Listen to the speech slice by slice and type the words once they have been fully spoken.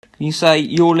You say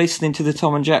you're listening to the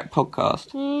Tom and Jack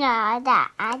podcast. No,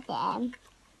 that I am.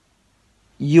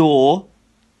 You're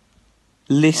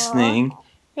listening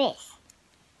This.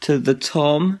 to the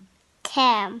Tom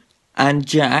Tim. and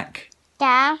Jack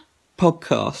Down.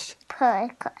 podcast.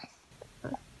 Podcast.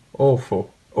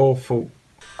 Awful.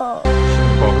 Oh.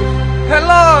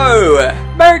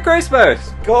 Hello! Merry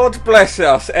Christmas! God bless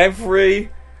us, everyone.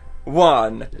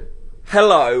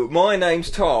 Hello, my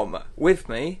name's Tom. With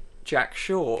me, Jack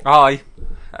Short. Hi.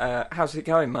 How's it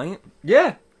going, mate?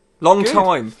 Yeah. Long Good.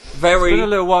 time. Very. It's been a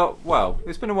little while. Well,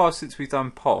 it's been a while since we've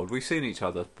done pod. We've seen each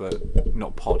other, but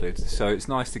not podded. So it's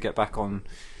nice to get back on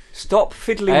Stop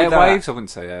fiddling with airwaves. that. I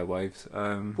wouldn't say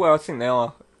airwaves. Well, I think they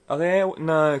are. Are they?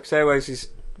 No, because airwaves is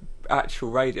actual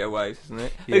radio waves, isn't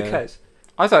it? Who Yeah. cares?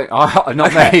 I don't.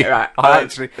 Not Okay, me. right.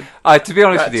 To be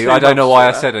honest with you, I don't know why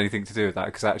I said anything to do with that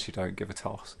because I actually don't give a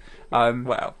toss.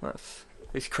 Well,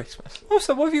 it's Christmas.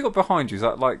 Also, what have you got behind you? Is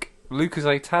that like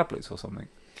Lucozade tablets or something?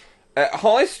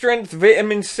 High strength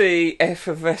vitamin C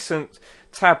effervescent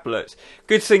tablets.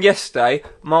 Good thing yesterday,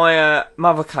 my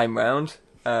mother came round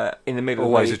in the middle.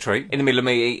 Always of me, a treat. In the middle of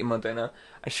me eating my dinner,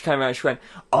 and she came round and she went,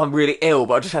 "I'm really ill,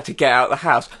 but I just had to get out of the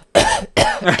house."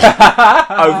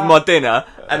 Over my dinner,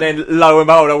 and then lo and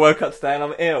behold, I woke up today and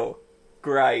I'm ill.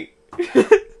 Great.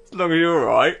 As long as you're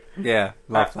alright. Yeah,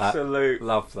 love Absolute that.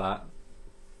 Love that.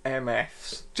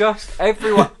 MFs. Just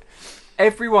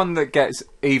everyone that gets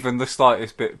even the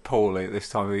slightest bit poorly at this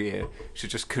time of the year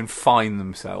should just confine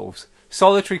themselves.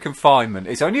 Solitary confinement.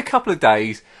 It's only a couple of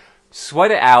days. Sweat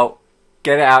it out,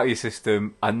 get it out of your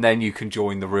system, and then you can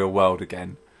join the real world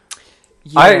again.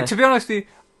 Yeah. To be honest with you,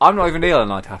 I'm not even ill,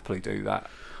 and I'd happily do that.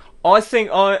 I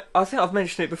think I've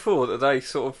mentioned it before that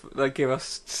they give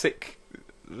us sick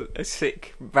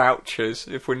vouchers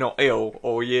if we're not ill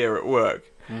or a year at work,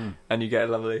 and you get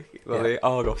a lovely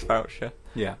Argos voucher.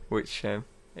 Yeah. Which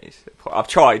I've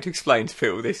tried to explain to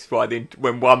people this is why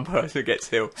when one person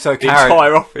gets ill, So the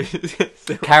entire office gets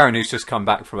ill. Karen, who's just come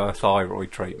back from her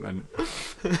thyroid treatment,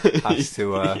 has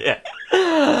to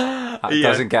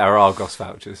doesn't get her Argos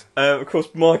vouchers. Of course,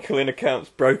 Michael in accounts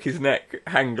broke his neck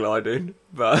hang gliding,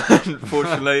 but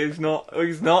unfortunately he's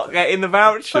not getting the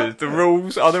vouchers. The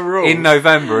rules are the rules. In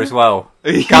November as well.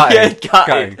 Gutted.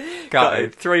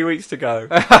 3 weeks to go.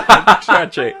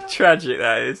 Tragic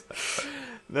that is.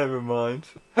 Never mind.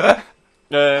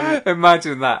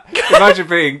 Imagine that. Imagine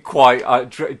being quite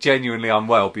genuinely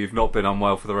unwell, but you've not been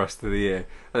unwell for the rest of the year,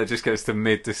 and it just gets to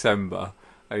mid-December,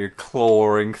 and you're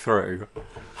clawing through.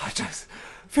 A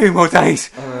few more days.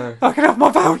 I can have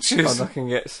my vouchers. I can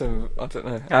get some. I don't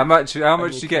know. How much do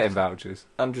you get in vouchers?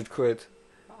 £100.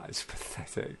 It's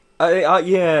pathetic.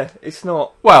 Yeah, it's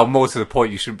not. Well, more to the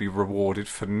point, you shouldn't be rewarded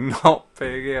for not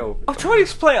being ill. I'll try to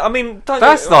explain. I mean,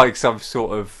 That's like some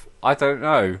sort of, I don't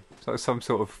know, it's like some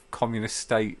sort of communist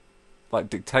state, like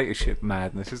dictatorship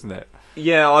madness, isn't it?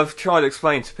 Yeah, I've tried to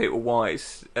explain to people why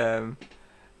it's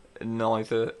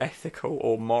neither ethical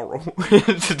or moral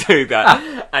to do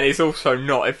that, and it's also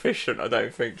not efficient, I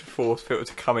don't think, to force people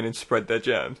to come in and spread their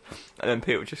germs, and then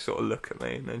people just sort of look at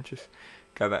me and then just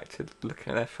go back to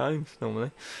looking at their phones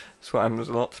normally. That's what happens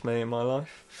a lot to me in my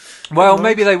life. Well,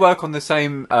 maybe they work on the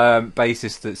same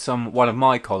basis that one of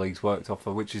my colleagues worked off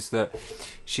of, which is that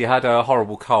she had a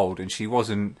horrible cold and she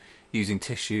wasn't using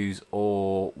tissues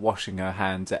or washing her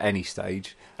hands at any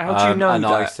stage. How do you know and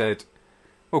that? I said,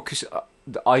 well, because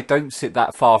I don't sit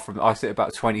that far from. I sit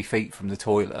about 20 feet from the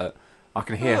toilet. I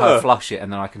can hear her flush it,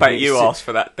 and then I can. Bet you asked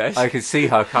for that, Des. I can see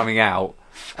her coming out,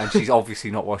 and she's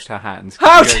obviously not washed her hands.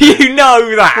 How do you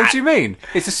know that? What do you mean?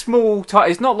 It's a small.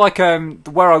 It's not like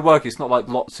where I work. It's not like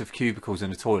lots of cubicles in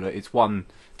a toilet. It's one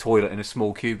toilet in a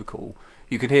small cubicle.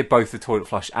 You can hear both the toilet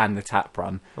flush and the tap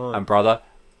run. Right. And brother,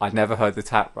 I'd never heard the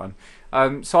tap run.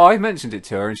 So I mentioned it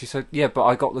to her, and she said, "Yeah, but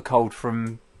I got the cold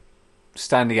from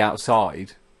standing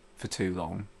outside for too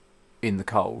long in the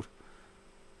cold."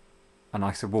 And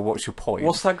I said, "Well, what's your point?"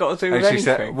 What's that got to do with and she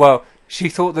anything? said, "Well, she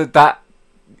thought that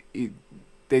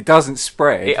it doesn't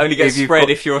spread. It only gets spread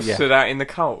if you're stood out in the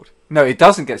cold." No, it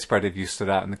doesn't get spread if you stood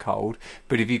out in the cold.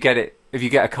 But if you get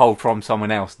a cold from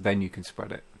someone else, then you can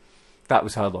spread it. That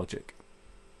was her logic.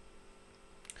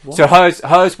 What? So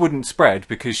hers wouldn't spread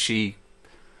because she,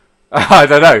 I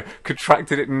don't know,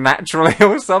 contracted it naturally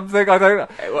or something. I don't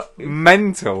know.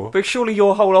 Mental. But surely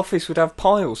your whole office would have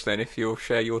piles then if you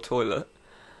share your toilet.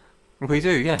 We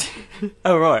do, yeah.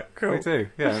 Oh right, cool. We do,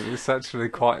 yeah. It's actually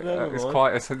quite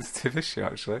a sensitive issue,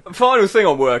 actually. Final thing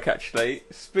on work, actually.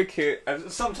 Speaking,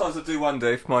 sometimes I do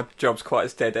wonder if my job's quite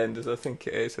as dead end as I think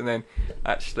it is, and then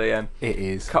actually, it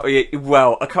is. A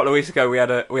couple of weeks ago we had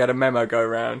a memo go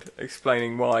around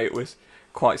explaining why it was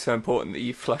quite so important that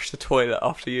you flush the toilet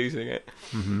after using it.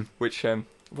 Mm-hmm. Which,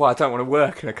 well, I don't want to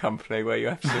work in a company where you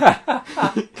have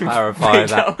to Clarify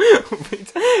that.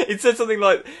 It said something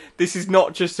like, "This is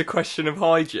not just a question of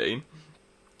hygiene,"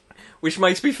 which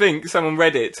makes me think someone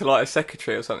read it to like a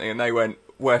secretary or something, and they went,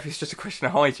 "Well, if it's just a question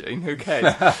of hygiene, who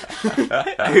cares?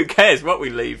 Who cares what we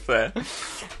leave there?"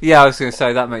 Yeah, I was going to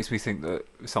say that makes me think that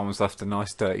someone's left a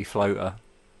nice dirty floater.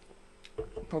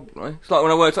 Probably. It's like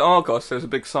when I worked at Argos, there was a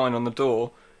big sign on the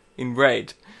door in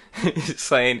red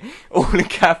saying, all in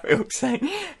capitals, saying,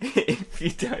 "If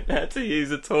you don't know how to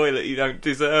use a toilet, you don't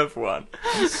deserve one."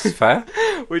 That's fair.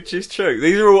 Which is true.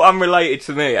 These are all unrelated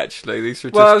to me, actually. These are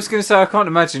just... Well, I was going to say, I can't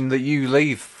imagine that you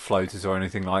leave floaters or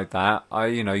anything like that.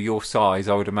 Your size,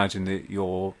 I would imagine that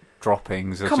your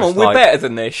droppings are Come just on, we're like, better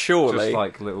than this, surely. just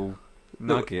like little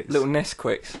nuggets. Little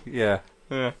Nesquicks. Yeah,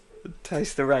 Yeah.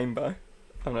 Taste the rainbow.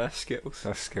 Oh no, that's Skittles.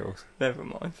 that's skills. Never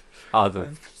mind. Other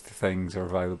things are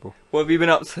available. What have you been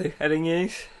up to? Any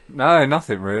news? No,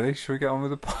 nothing really. Should we get on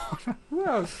with the pod?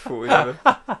 Well, I thought we'd have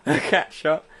a catch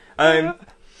up. I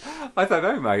don't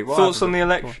know, mate. What Thoughts on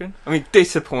happened? the election? I mean,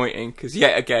 disappointing, because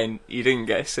yet again, you didn't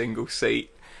get a single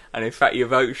seat. And in fact, your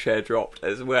vote share dropped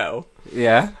as well.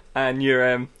 Yeah. And your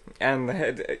and the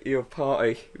head, your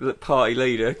party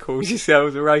leader calls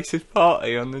yourselves a racist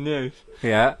party on the news.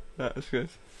 Yeah. That was good.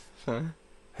 So.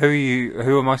 Who are you?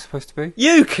 Who am I supposed to be?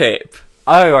 UKIP!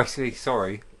 Oh, I see.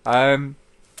 Sorry. I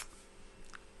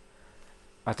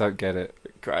don't get it.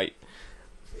 Great.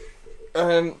 Yeah,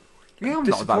 I'm not that.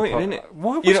 Disappointing, innit?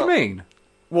 What You're do not- you mean?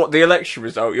 What, the election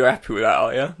result? You're happy with that,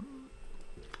 are you?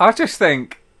 I just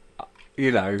think,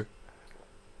 you've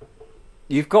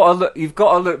got to look. You've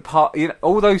got to look part.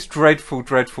 All those dreadful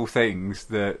things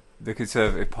that the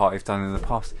Conservative Party have done in the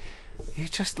past.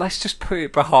 Let's just put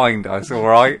it behind us, all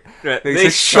right? Yeah, It's a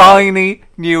this shiny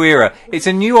new era. It's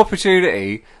a new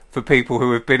opportunity for people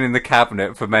who have been in the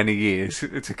cabinet for many years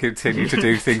to continue to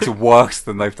do things worse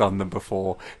than they've done them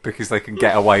before because they can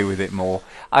get away with it more.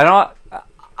 And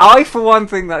I for one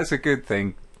think that's a good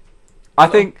thing. I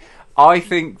think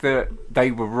that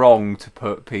they were wrong to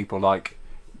put people like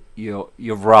your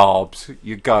Raabs,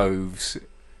 your Goves,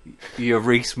 your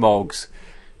Rees-Moggs.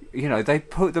 They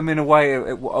put them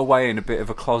away in a bit of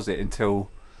a closet until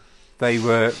they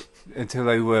were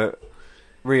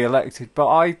re-elected. But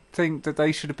I think that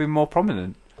they should have been more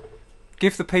prominent.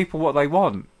 Give the people what they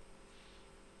want.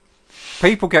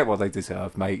 People get what they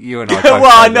deserve, mate. You and I.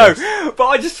 well, I know, but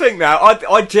I just think now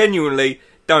I genuinely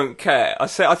don't care. I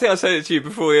think I said it to you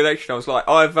before the election. I was like,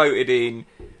 I voted in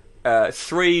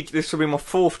 3. This will be my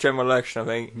 4th general election, I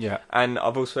think. Yeah. And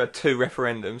I've also had 2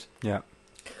 referendums. Yeah.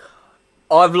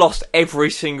 I've lost every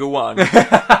single one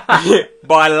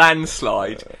by a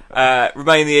landslide.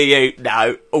 Remain in the EU?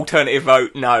 No. Alternative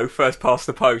vote? No. First past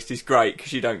the post is great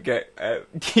because you don't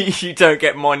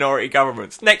get minority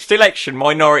governments. Next election,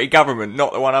 minority government,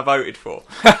 not the one I voted for.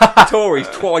 Tories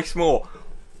twice more.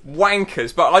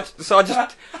 Wankers. But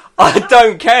I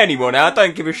don't care anymore now. I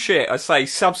don't give a shit. I say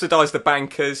subsidise the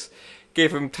bankers,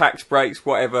 give them tax breaks,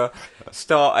 whatever.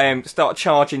 Start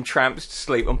charging tramps to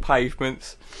sleep on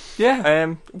pavements.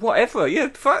 Yeah. Whatever. Yeah,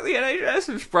 fuck the NHS.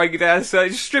 Just break it down. So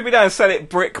just strip it down and sell it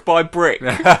brick by brick.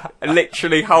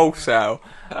 Literally wholesale.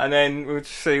 And then we'll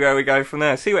just see where we go from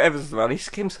there. See whatever's money.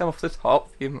 Skim some off the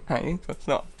top. That's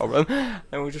not a problem.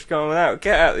 And we'll just go on without.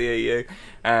 Get out of the EU.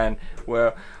 And,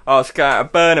 well, I'll just go out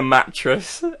and burn a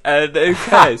mattress. And who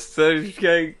cares? So just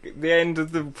go the end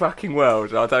of the fucking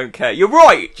world. I don't care. You're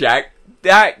right, Jack.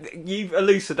 You've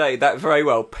elucidated that very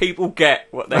well. People get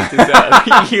what they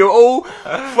deserve. You all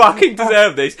fucking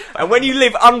deserve this. And when you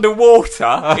live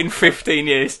underwater in 15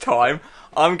 years' time,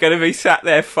 I'm going to be sat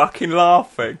there fucking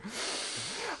laughing.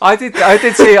 I did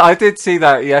see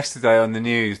that yesterday on the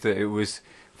news that it was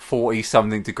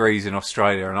 40-something degrees in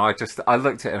Australia, and I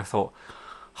looked at it and I thought,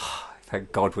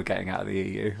 thank God we're getting out of the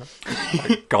EU.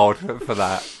 Thank God for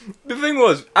that. The thing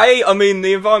was, I mean,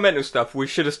 the environmental stuff, we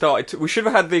should have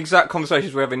had the exact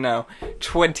conversations we're having now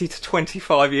 20 to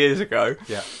 25 years ago.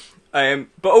 Yeah.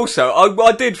 But also,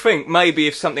 I did think maybe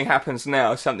if something happens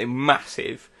now, something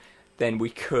massive, then we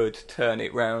could turn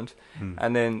it round.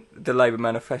 And then the Labour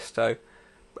manifesto.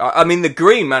 I mean, the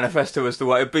Green manifesto was the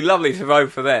way. It'd be lovely to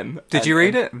vote for them. Did you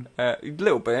read it? A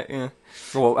little bit, yeah.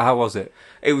 Well, how was it?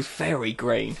 It was very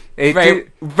green.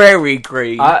 Very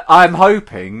green. I'm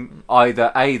hoping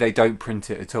either A, they don't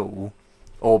print it at all,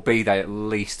 or B, they at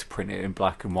least print it in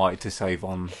black and white to save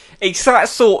on. It's that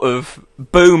sort of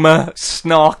boomer,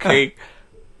 snarky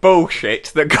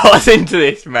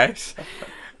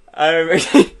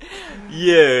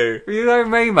You. You know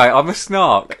me, mate. I'm a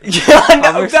snark. Yeah, I know,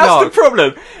 I'm a that's the snark.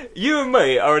 problem. You and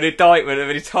me are an indictment of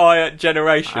an entire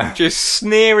generation, just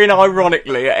sneering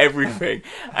ironically at everything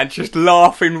and just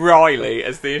laughing wryly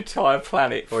as the entire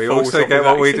planet We falls also on get the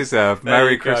what we axis. deserve. There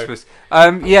Merry you go. Christmas.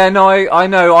 Yeah, no, I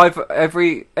know. I've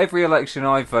every election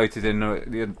I've voted in,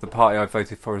 the party I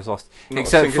voted for has lost, Not a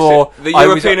except single for the I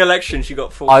was- European elections. You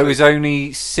got 4. I was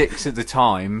only 6 at the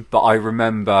time, but I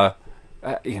remember,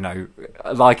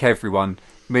 like everyone,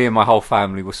 me and my whole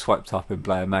family were swept up in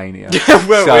Blair Mania.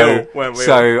 Weren't we all?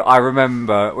 So I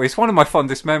remember, well, it's one of my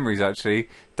fondest memories actually.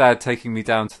 Dad taking me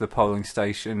down to the polling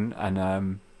station,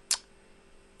 and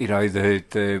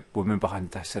the woman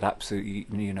behind the desk said, absolutely,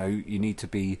 you need to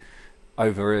be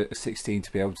over 16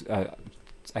 to be able to.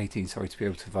 18, sorry, to be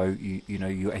able to vote.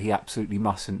 He absolutely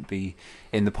mustn't be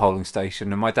in the polling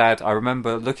station. And my dad, I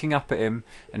remember looking up at him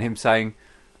and him saying,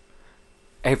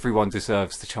 everyone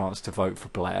deserves the chance to vote for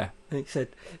Blair. He said,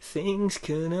 "Things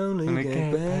can only Only get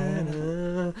get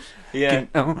better." Yeah,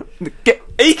 Get,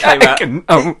 he came out.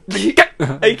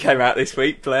 get, He came out this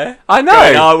week, Blair. I know.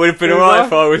 Going, I would have been Who alright was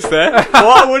if I was there.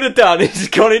 What I would have done is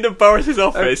gone into Boris's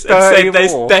office and dirty said,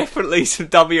 "There's wall. definitely some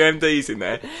WMDs in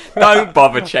there. Don't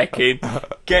bother checking.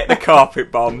 Get the carpet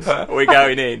bombs. We're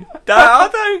going in. I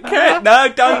don't care. No,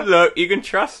 don't look. You can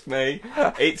trust me.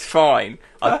 It's fine.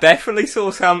 I definitely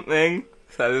saw something."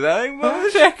 So don't bother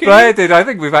checking. Blair did, I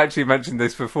think we've actually mentioned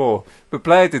this before, but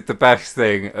Blair did the best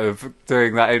thing of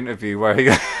doing that interview where he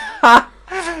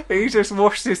he just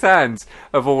washed his hands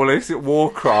of all his war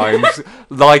crimes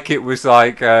like it was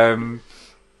like, I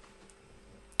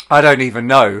don't even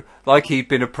know, like he'd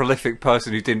been a prolific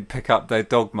person who didn't pick up their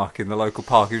dog muck in the local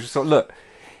park. He was just like, look,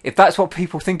 if that's what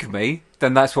people think of me,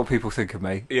 then that's what people think of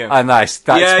me. Yeah. And that's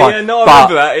Yeah, fine. yeah, no, I but,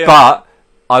 remember that, yeah. But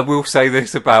I will say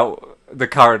this about the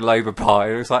current Labour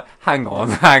Party. It was like, hang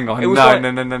on. It was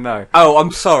No. Oh,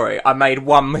 I'm sorry. I made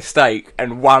one mistake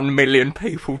and 1 million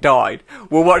people died.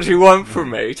 Well, what do you want from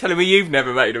me? Telling me you've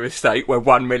never made a mistake where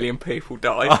 1 million people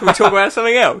died? Can we talk about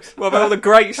something else? What about all the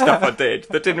great stuff I did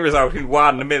that didn't result in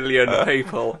 1 million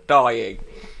people dying?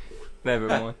 Never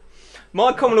mind.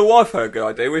 My Commodore wife had a good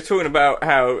idea. We were talking about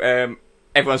how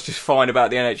everyone's just fine about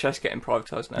the NHS getting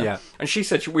privatised now. Yeah. And she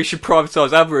said we should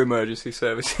privatise other emergency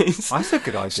services. That's a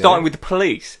good idea. Starting with the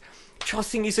police, which I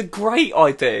think is a great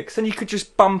idea, because then you could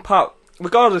just bump up,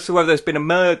 regardless of whether there's been a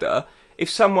murder, if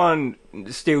someone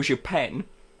steals your pen,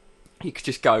 you could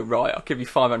just go, right, I'll give you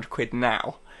 500 quid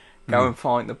now, go and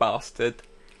find the bastard,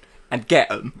 and get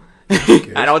them.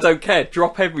 And I don't care,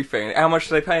 drop everything. How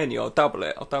much are they paying you? I'll double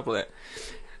it.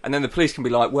 And then the police can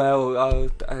be like, well,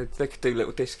 they could do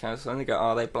little discounts. And they go,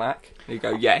 are they black? And you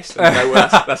go, yes. And they go, well,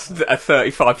 that's a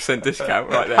 35% discount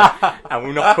right there. And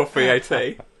we'll knock off VAT.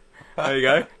 There you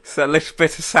go. So a little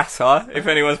bit of satire, if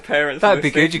anyone's parents That'd be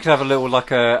listening. good. You could have a little,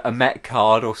 like a Met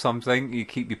card or something. You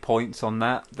keep your points on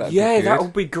that. That'd Yeah, be good. that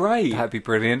would be great. That'd be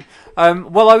brilliant.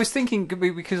 Well, I was thinking,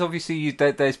 because obviously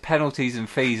there's penalties and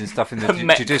fees and stuff in the The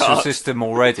Met judicial card. system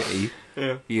already.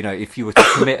 Yeah. If you were to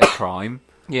commit a crime.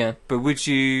 Yeah. But would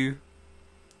you...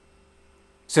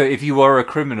 So if you were a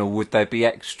criminal, would there be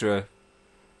extra...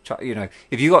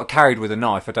 if you got carried with a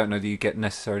knife, I don't know that you get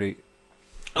necessarily...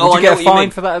 Would you get a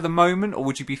fine for that at the moment, or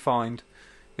would you be fined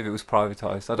if it was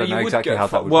privatised? I don't know exactly how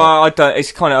that would work. Well, I don't.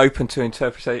 It's kind of open to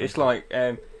interpretation. It's like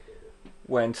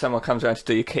when someone comes around to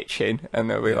do your kitchen, and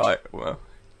they'll be like, "Well,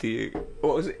 do you?"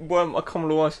 What was it? One of my common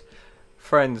law's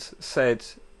friends said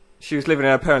she was living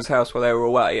in her parents' house while they were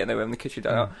away, and they were having the kitchen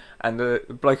done up, and the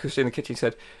bloke who was in the kitchen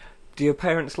said, "Do your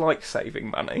parents like saving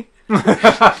money?"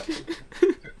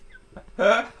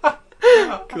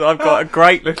 Because I've got a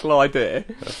great little idea.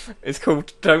 It's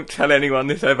called "Don't Tell Anyone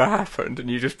This Ever Happened," and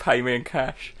you just pay me in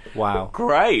cash. Wow.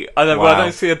 Great. I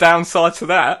don't see a downside to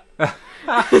that.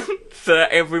 So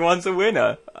everyone's a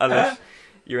winner, unless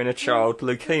you're in a child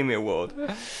leukemia ward.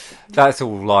 That's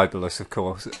all libelous, of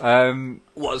course.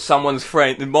 What, someone's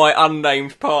friend, my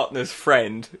unnamed partner's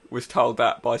friend, was told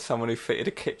that by someone who fitted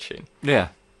a kitchen. Yeah.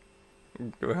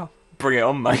 Well, bring it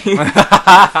on, mate.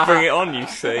 Bring it on, you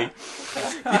see.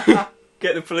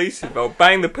 Get the police involved.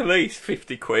 Bang the police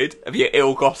 50 quid of your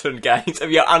ill-gotten gains, of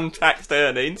your untaxed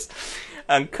earnings,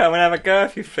 and come and have a go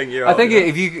if you think you're. I think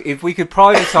if we could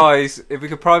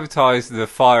privatise the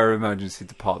fire emergency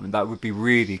department, that would be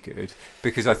really good,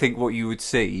 because I think what you would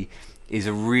see is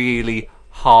a really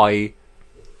high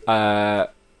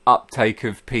uptake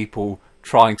of people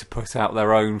trying to put out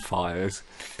their own fires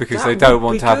because That they don't would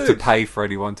want be to have to good. pay for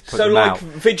anyone to put so them like out.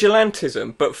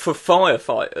 vigilantism, but for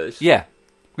firefighters. Yeah,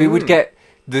 we would get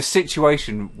the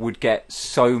situation would get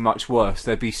so much worse.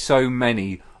 There'd be so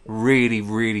many really,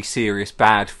 really serious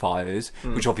bad fires,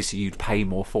 which obviously you'd pay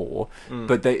more for,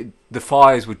 but the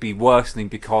fires would be worsening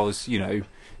because, you know,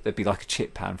 there'd be like a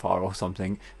chip pan fire or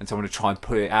something, and someone would try and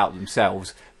put it out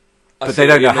themselves, but they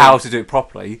don't know how to do it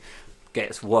properly.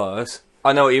 Gets worse.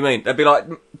 I know what you mean. They'd be like,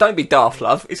 don't be daft,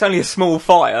 love. It's only a small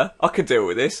fire. I could deal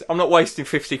with this. I'm not wasting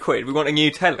 50 quid. We want a new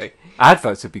telly.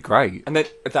 Adverts would be great. And then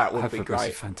that would be Adverts great.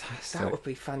 are fantastic. That would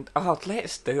be Oh,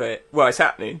 let's do it. Well, it's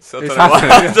happening, so I It's don't know why.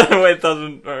 happening, I don't know why it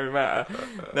doesn't really matter.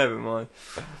 Never mind.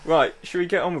 Right, should we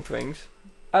get on with things?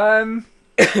 I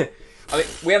mean,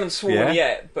 we haven't sworn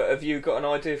yet, but have you got an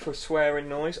idea for a swearing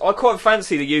noise? I quite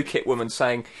fancy the UKIP woman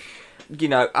saying, you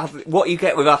know, what you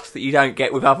get with us that you don't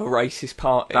get with other racist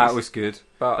parties. That was good.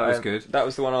 But, that was good. That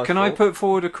was the one I Can thought. I put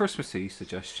forward a Christmassy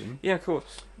suggestion? Yeah, of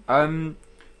course.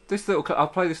 This little I'll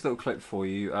play this little clip for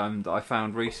you that I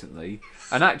found recently.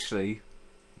 And actually,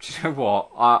 do you know what?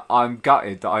 I'm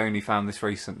gutted that I only found this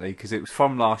recently because it was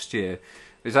from last year. It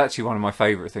was actually one of my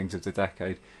favourite things of the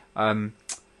decade.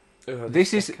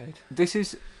 This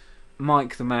is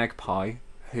Mike the Magpie,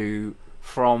 who,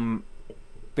 from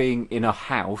being in a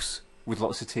house with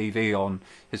lots of TV on,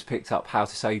 has picked up how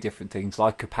to say different things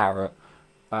like a parrot.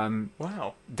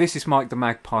 Wow. This is Mike the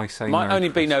Magpie saying Might Merry only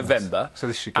be Christmas. November. So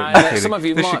this should get And you feeling, some of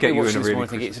you this might should get be you in watching a this really morning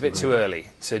thinking it's a bit Christmas too mood. early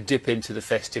to dip into the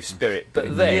festive spirit.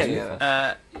 But then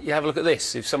you have a look at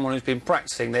this. If someone who's been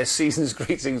practising their season's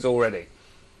greetings already.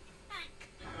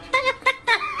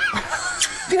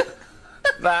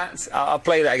 I'll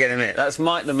play that again in a minute. That's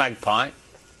Mike the Magpie.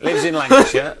 Lives in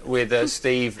Lancashire with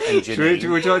Steve and Janine.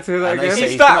 Would you like to hear that And they again? say Is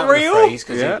he's that come up with the real? phrase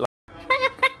 'cause Yeah. he-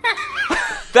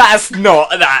 That's not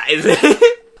that, is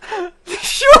it?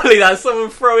 Surely that's someone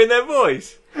throwing their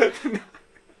voice.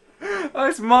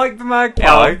 That's Mike the Magpie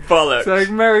Oh, bollocks.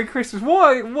 saying Merry Christmas.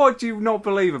 Why? What do you not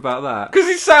believe about that? Because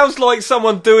it sounds like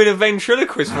someone doing a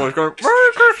ventriloquist voice going,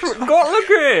 Merry Christmas, God, look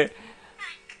here.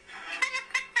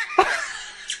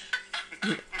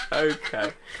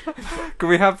 Okay. Can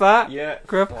we have that? Yeah,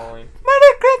 Grab- fine.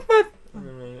 Merry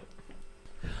Christmas.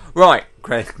 Right,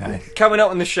 Christmas. coming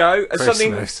up on the show, has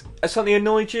Christmas. something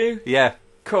annoyed you? Yeah.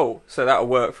 Cool, so that'll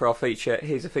work for our feature.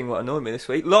 Here's the thing what annoyed me this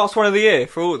week. Last one of the year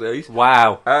for all these.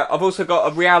 Wow. I've also got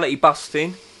a reality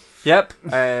busting. Yep.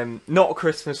 Not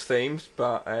Christmas themed,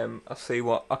 but I'll see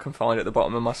what I can find at the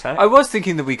bottom of my sack. I was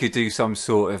thinking that we could do some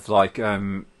sort of like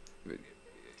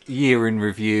year in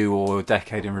review or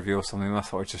decade in review or something. I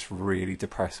thought it just really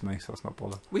depressed me, so it's not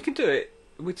bother. We can do it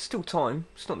with still time.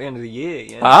 It's not the end of the year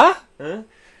yet. Huh? Huh?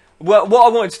 Well, what I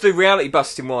wanted to do reality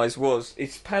busting wise was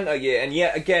it's Panto year, and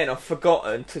yet again I've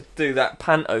forgotten to do that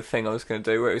Panto thing I was going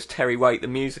to do where it was Terry Waite the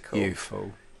musical. You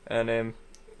fool. And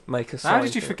make a How sign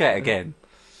did you to it. forget again?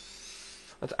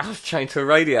 I was chained to a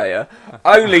radiator.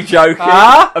 Only joking.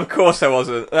 Ah? Of course I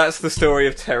wasn't. That's the story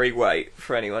of Terry Waite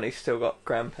for anyone who's still got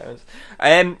grandparents.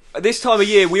 This time of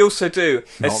year we also do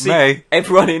Not me.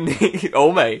 everyone in the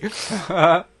or me.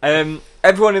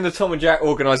 Everyone in the Tom and Jack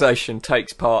organisation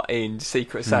takes part in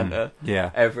Secret Santa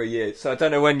Yeah. every year. So I don't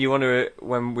know when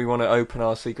we want to open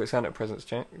our Secret Santa presents,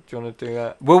 Jack. Do you want to do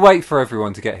that? We'll wait for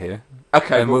everyone to get here,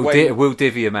 Okay, and but we'll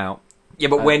divvy them out. yeah,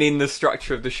 but when in the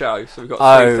structure of the show? So we've got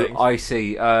three Oh, things. I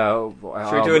see.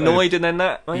 Should we do annoyed and then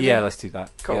that? Maybe? Yeah, let's do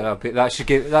that. Cool. Yeah,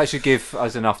 that should give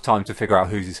us enough time to figure out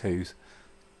whose is whose.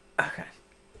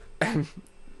 Okay.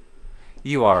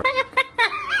 You are,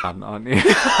 aren't you?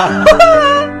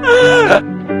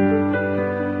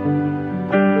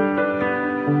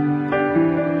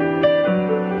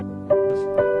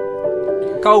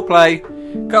 Coldplay.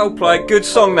 Coldplay, good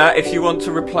song that if you want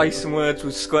to replace some words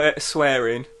with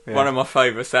swearing. Yeah. One of my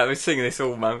favourites. That I've been singing this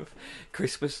all month.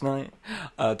 Christmas night,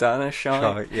 I done a shine.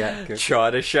 Oh, yeah, good. Try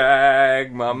to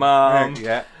shag my mum.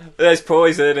 Yeah. There's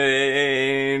poison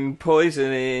in.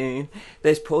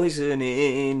 There's poison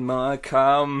in my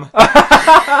cum.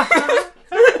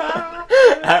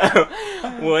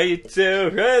 Wait till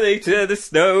ready to the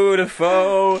snow to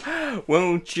fall.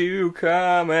 Won't you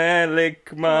come and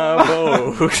lick my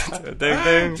balls?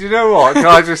 Do you know what? Can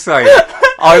I just say,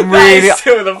 I'm That is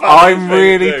still the funniest I'm thing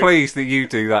really to do. pleased that you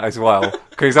do that as well,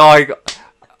 because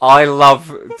I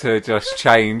love to just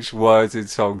change words in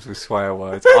songs with swear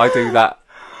words. I do that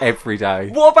every day.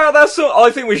 What about that song? I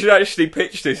think we should actually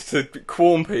pitch this to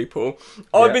Quorn people.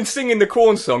 I've Yeah. been singing the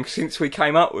Quorn song since we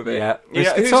came up with it. Yeah. You It's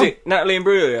know, a good who's song. it? Natalie and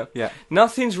Brulia. Yeah.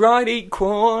 Nothing's right, eat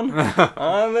corn.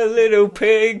 I'm a little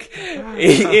pig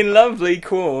eating lovely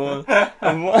corn.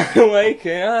 I'm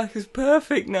waking up 'cause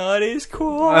perfect night is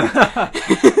corn.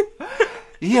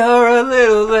 You're a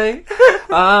little late.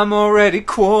 I'm already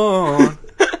corn.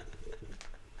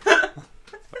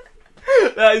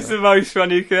 That is the most fun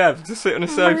you can have, to sit on a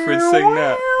sofa and sing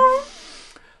that.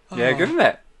 Yeah, good, isn't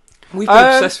it? We've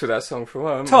been obsessed with that song for a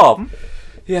while, haven't we? Tom,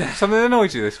 Yeah. something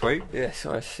annoyed you this week? Yeah,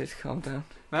 sorry, just calm down.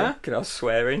 Huh? Get us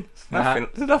swearing. Nah.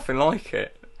 There's nothing like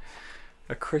it.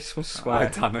 A Christmas swear. I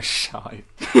done a shite.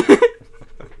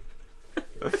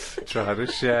 Try to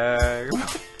share.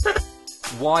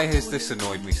 Why has this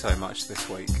annoyed me so much this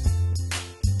week?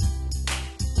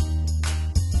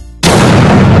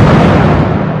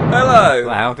 Hello!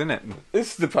 Loud, isn't it?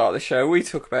 This is the part of the show we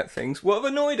talk about things. What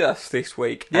have annoyed us this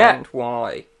week Yeah. and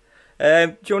why?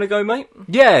 Do you want to go, mate?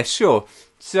 Yeah, sure.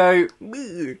 So, Let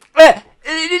me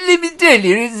tell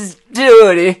you, this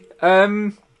story.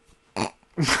 don't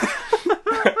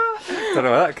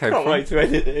know where that came Can't from. wait to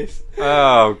edit this.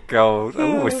 Oh, God.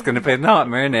 Oh, it's going to be a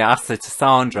nightmare, isn't it? I said to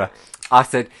Sandra,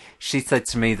 she said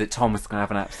to me that Tom was going to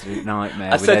have an absolute nightmare.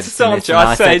 I with said to editing this, Sandra, and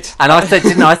I said- and I said,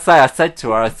 didn't I say, I said to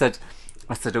her, I said,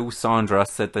 oh, Sandra, I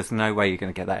said, there's no way you're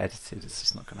going to get that edited. It's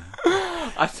just not going to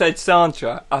happen. I said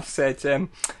Sandra. I said to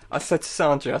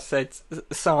Sandra. I said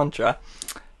Sandra.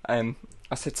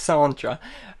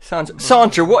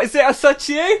 Sandra, what is it I said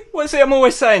to you? What is it I'm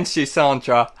always saying to you,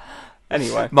 Sandra?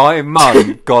 Anyway, My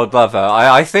mum, God love her,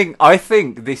 I think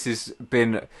this has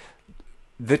been...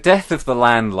 The death of the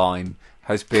landline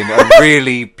has been a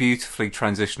really beautifully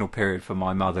transitional period for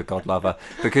my mother, God love her.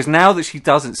 Because now that she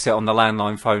doesn't sit on the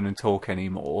landline phone and talk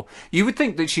anymore, you would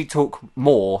think that she'd talk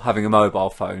more having a mobile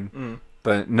phone.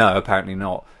 But no, apparently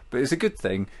not. But it's a good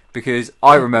thing, because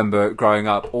I remember growing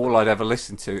up, all I'd ever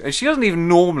listened to... And she doesn't even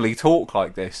normally talk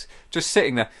like this. Just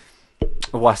sitting there...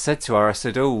 Oh, I said to her, I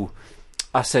said, to her,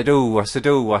 what's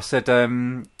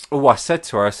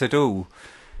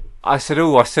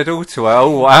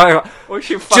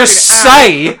your fucking just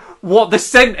say what the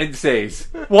sentence is.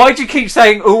 Why do you keep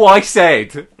saying, oh, I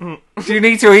said? Do you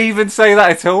need to even say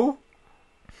that at all?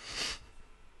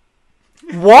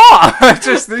 What?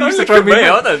 Just you Don't used to look drive at me me, I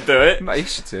nuts. don't do it. Mate, you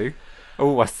should do.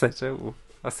 I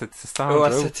said to Sandra. Oh, I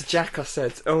said to Jack, I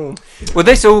said, oh. Well,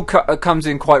 this all comes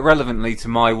in quite relevantly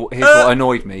to here's what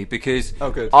annoyed me, because Oh,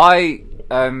 good. I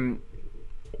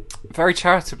very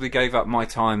charitably gave up my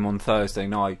time on Thursday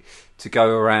night to go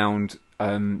around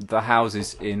the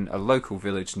houses in a local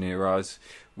village near us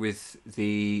with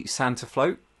the Santa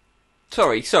float.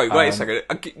 Sorry, wait a second.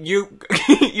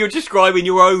 You're describing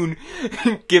your own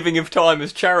giving of time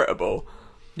as charitable.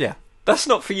 Yeah. That's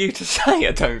not for you to say,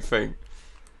 I don't think.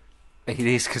 It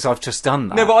is, because I've just done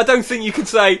that. No, but I don't think you can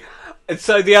say, and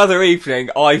so the other evening,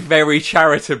 I very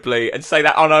charitably, and say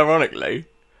that unironically.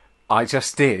 I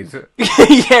just did.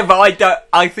 Yeah, but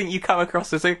I think you come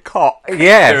across as a cock.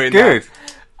 Yeah, doing good. that.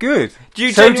 Good. Do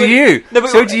you so do genuinely- you. No, but-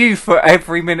 so do you for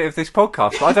every minute of this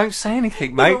podcast. But I don't say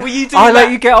anything, mate. But were you doing I let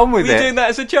that- you get on with Were you it. doing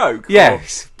that as a joke?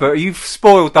 Yes, but you've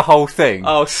spoiled the whole thing.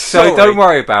 Oh, So sorry. don't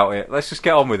worry about it. Let's just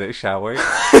get on with it, shall we?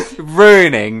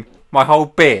 Ruining my whole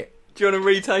bit. Do you want to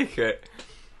retake it?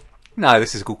 No,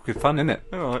 this is all good fun, isn't it?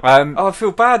 Alright. Um, Oh, I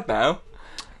feel bad now.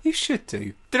 You should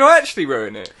do. Did I actually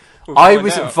ruin it? We'll I find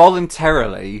was out.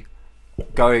 voluntarily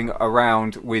going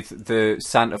around with the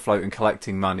Santa float and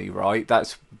collecting money, right?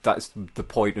 That's the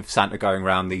point of Santa going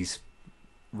around these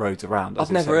roads around us.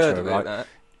 I've never heard etc., of it, right? that.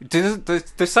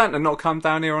 Does Santa not come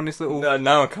down here on this little...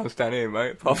 No one comes down here,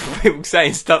 mate. Apart from people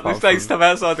saying stuff. They're Apart saying from- stuff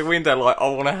outside the window like, I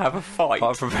want to have a fight.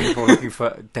 Apart from people looking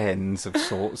for dens of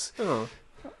sorts. Oh,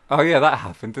 Oh yeah, that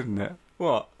happened, didn't it?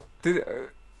 what?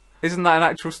 Isn't that an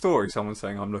actual story? Someone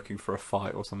saying I'm looking for a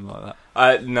fight or something like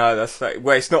that. No, that's like,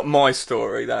 well, it's not my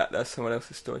story. That's someone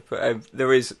else's story. But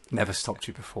there is. Never stopped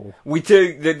you before. We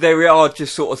do. There are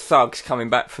just sort of thugs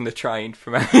coming back from the train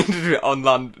from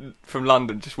from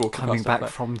London, just walking Coming past back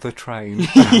us, from the train.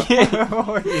 Yeah.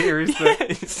 What year is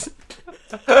this?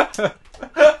 Yes.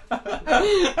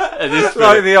 And this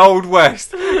Like the Old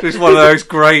West. Just one of those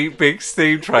great big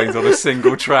steam trains on a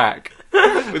single track.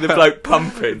 with the bloke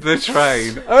pumping. The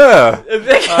train.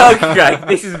 Okay,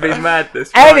 this has been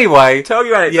madness. Anyway, Tell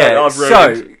you about it. yeah, I've so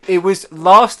ruined. it was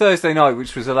last Thursday night,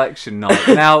 which was election night.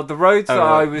 Now, the roads that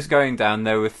right. I was going down,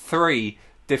 there were 3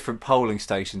 different polling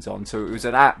stations on, so it was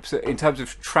an in terms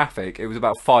of traffic, it was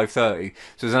about 5:30, so it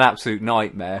was an absolute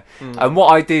nightmare. And what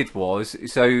I did was,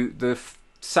 so the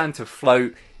Santa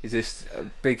float is this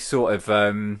big sort of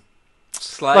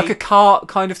Sleigh. like a cart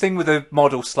kind of thing with a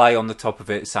model sleigh on the top of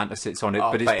it. Santa sits on it,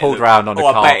 Oh, but I it's bet pulled it around on a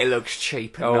I cart. bet it looks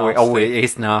cheap and Oh, nasty. it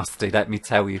is nasty, let me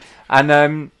tell you.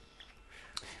 And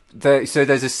so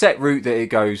there's a set route that it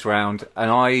goes round,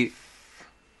 and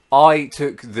I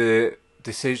took the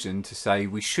decision to say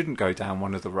we shouldn't go down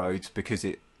one of the roads because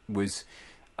it was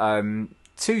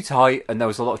too tight and there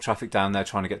was a lot of traffic down there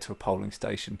trying to get to a polling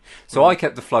station. So I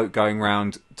kept the float going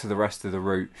round to the rest of the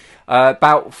route. It's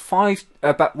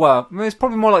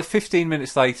probably more like 15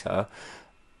 minutes later,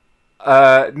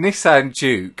 Nissan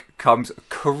Duke comes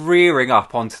careering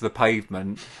up onto the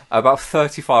pavement about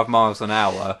 35 miles an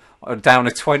hour down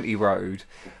a 20 road.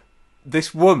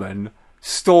 This woman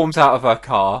storms out of her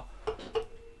car,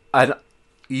 and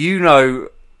you know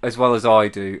as well as I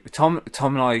do, Tom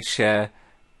and I share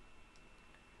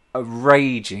a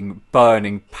raging,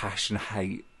 burning passion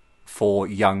hate for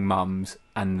young mums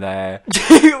and their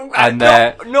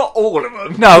not all of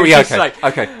them. No, yeah, Just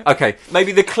okay.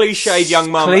 Maybe the cliched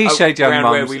young mum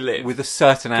around where we live. with a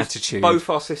certain attitude. Both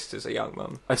our sisters are young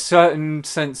mums. A certain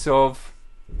sense of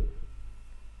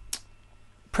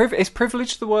is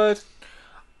privilege the word?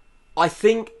 I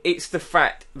think it's the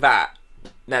fact that,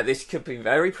 now this could be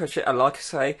very precious, and like I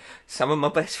say, some of my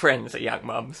best friends are young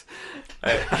mums.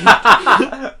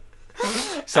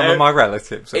 Some of my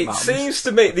relatives are It mums. seems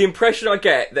to me, the impression I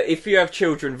get, that if you have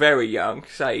children very young,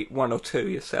 say 1 or 2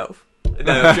 yourself,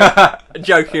 no, I'm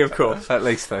joking of course. At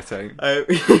least 13.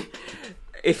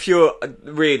 If you're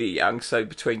really young, so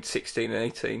between 16 and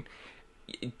 18,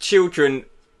 children,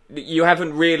 you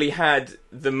haven't really had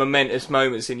the momentous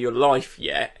moments in your life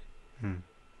yet.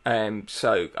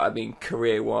 So, I mean,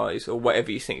 career-wise, or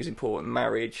whatever you think is important,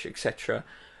 marriage, etc.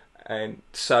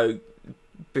 So,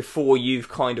 before you've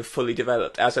kind of fully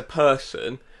developed as a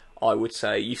person, I would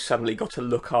say you've suddenly got to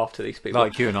look after these people.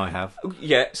 Like you and I have.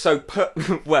 Yeah, so,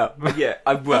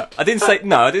 I didn't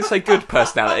say good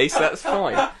personality, so that's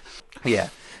fine. Yeah.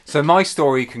 So my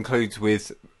story concludes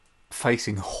with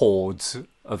facing hordes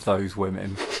of those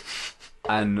women.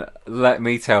 And let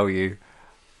me tell you,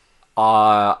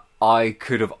 I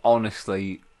could have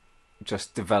honestly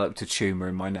just developed a tumour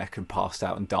in my neck and passed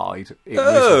out and died. It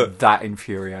was that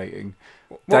infuriating.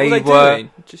 What were they doing?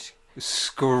 Just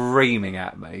screaming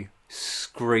at me.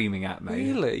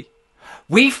 really?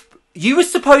 You were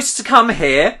supposed to come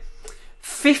here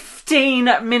 15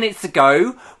 minutes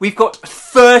ago. We've got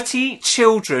 30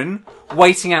 children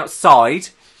waiting outside.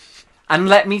 And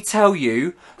let me tell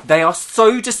you, they are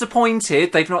so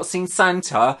disappointed they've not seen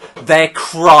Santa. They're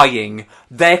crying.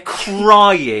 And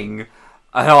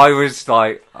I was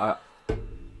like,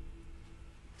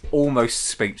 almost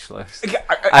speechless.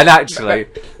 And actually,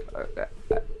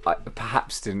 I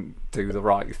perhaps didn't do the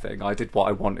right thing. I did what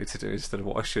I wanted to do instead of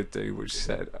what I should do, which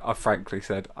I frankly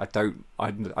said, I don't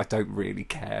really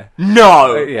care.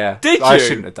 No! Yeah. Did you? I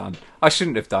shouldn't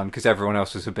have done, because everyone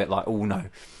else was a bit like, oh no,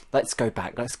 let's go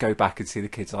back and see the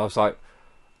kids. I was like,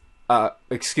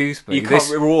 excuse me, you can't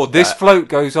reward this that. float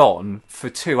goes on for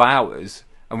 2 hours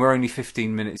and we're only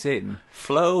 15 minutes in.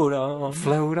 Float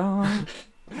on.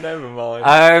 Never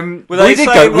mind. We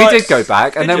did go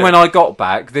back, and then when I got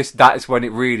back, that is when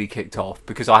it really kicked off,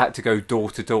 because I had to go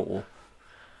door to door.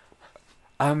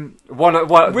 One of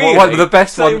the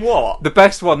best one. What? The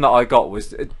best one that I got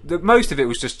was most of it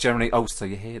was just generally, oh, so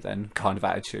you're here then, kind of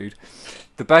attitude.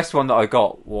 The best one that I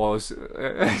got was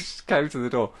just came to the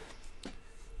door.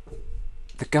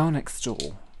 The girl next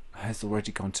door has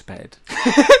already gone to bed,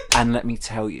 and let me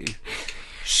tell you,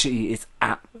 she is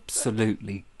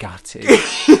absolutely gutted.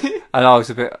 And I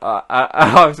was a bit like,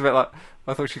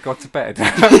 I thought she'd gone to bed.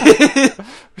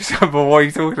 But what are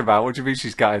you talking about? What do you mean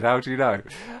she's gutted? How do you know?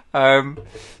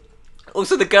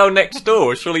 Also, the girl next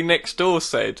door, surely next door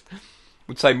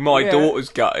would say, my daughter's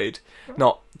gutted.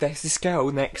 Not, there's this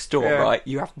girl next door, right?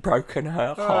 You have broken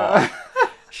her heart.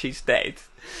 She's dead.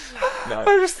 No.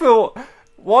 I just thought,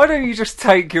 why don't you just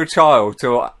take your child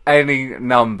to any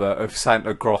number of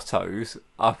Santa grottos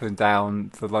up and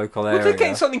down the local area? Well, they're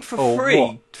getting something for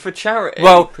free, for charity.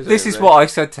 Well, presumably. this is what I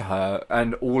said to her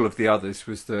and all of the others,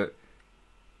 was that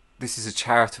this is a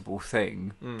charitable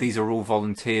thing. These are all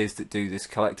volunteers that do this,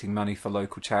 collecting money for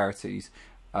local charities.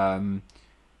 And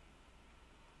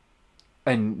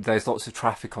there's lots of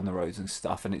traffic on the roads and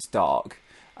stuff, and it's dark.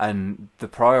 And the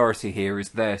priority here is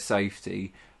their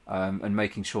safety, and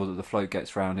making sure that the float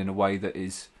gets round in a way that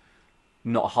is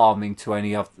not harming to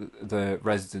any of the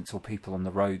residents or people on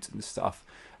the roads and stuff.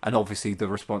 And obviously the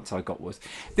response I got was,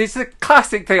 this is a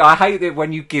classic thing. I hate it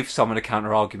when you give someone a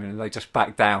counter argument and they just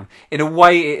back down. In a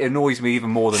way, it annoys me even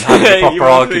more than having a proper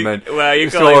argument. Well, you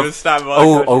can't even stand by.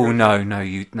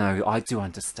 No, I do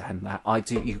understand that.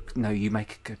 You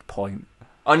make a good point.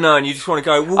 I know, and you just want to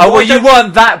go, you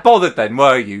weren't that bothered then,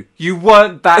 were you? You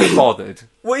weren't that bothered.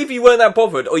 What if you weren't that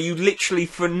bothered, or you literally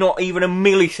for not even a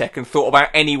millisecond thought about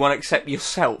anyone except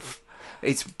yourself?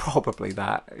 It's probably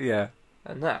that, yeah.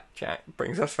 And that, Jack,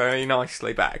 brings us very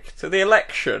nicely back to the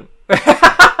election.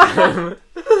 Tory.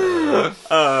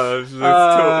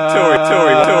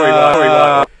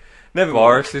 Never mind.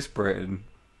 Boris is Britain.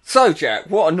 So, Jack,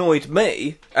 what annoyed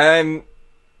me, I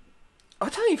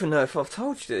don't even know if I've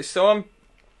told you this, so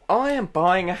I am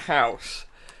buying a house.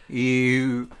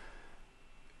 You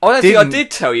I don't think I Didn't-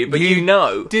 did tell you, but you you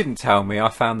know. didn't tell me. I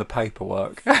found the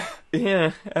paperwork.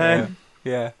 Yeah.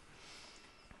 Yeah.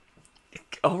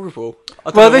 Horrible. I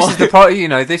don't Well, know this why. is the part. You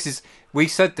know, this is. We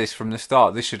said this from the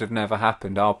start. This should have never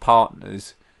happened. Our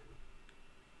partners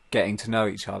getting to know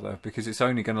each other, because it's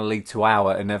only going to lead to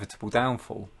our inevitable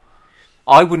downfall.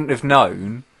 I wouldn't have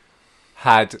known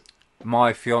had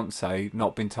my fiance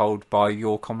not been told by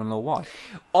your common law wife.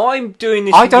 I'm doing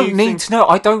this. I don't new need thing- to know.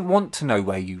 I don't want to know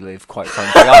where you live. Quite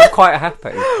frankly, I'm quite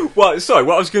happy. Well, sorry,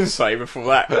 what I was going to say before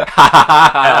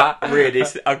that. Reared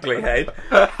his ugly head.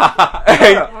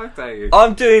 How dare you?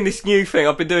 I'm doing this new thing.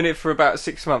 I've been doing it for about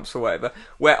 6 months or whatever,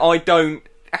 where I don't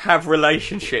have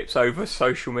relationships over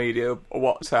social media, or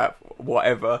WhatsApp,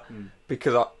 whatever,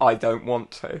 because I don't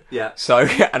want to. Yeah. So,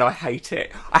 and I hate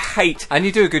it. I hate And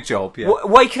you do a good job. Yeah.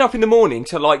 waking up in the morning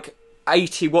to like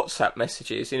 80 WhatsApp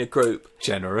messages in a group.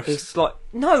 Generous. It's like,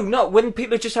 no, when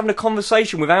people are just having a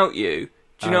conversation without you.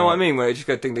 Do you know what I mean? Where it just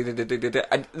go ding, ding, ding, ding, ding, ding, ding.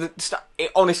 And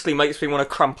it honestly makes me want to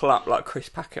crumple up like Chris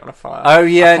Packet on a fire. Oh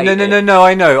yeah, I no, hate no, it. no, no.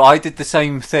 I know. I did the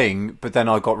same thing, but then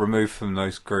I got removed from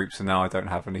those groups, and now I don't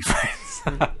have any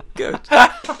friends. Good.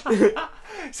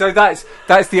 So that's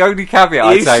the only caveat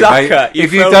I'd You say, sucker. mate. You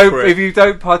If you fell don't, for it. if you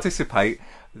don't participate,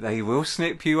 they will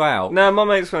snip you out. No, my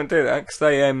mates won't do that because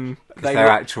They're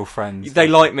actual friends. they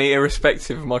like me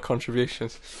irrespective of my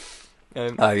contributions.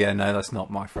 Oh yeah, no, that's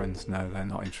not my friends. No, they're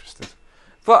not interested.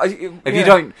 But If you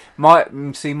don't,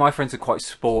 my friends are quite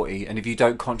sporty, and if you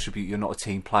don't contribute, you're not a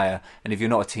team player. And if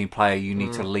you're not a team player, you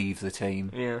need to leave the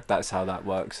team. Yeah. That's how that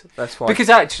works. that's why. Because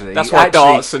actually, that's why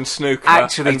darts and snooker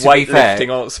actually, and to be fair,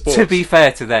 weightlifting aren't sports. to be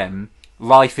fair to them,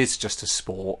 life is just a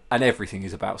sport, and everything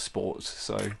is about sports.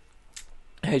 So,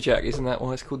 Hey Jack, isn't that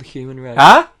why it's called the human race?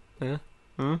 huh?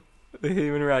 The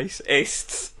human race.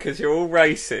 Ists, because you're all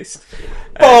racist.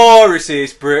 Boris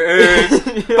is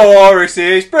Britain. Boris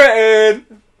is Britain.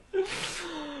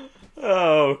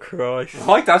 Oh Christ!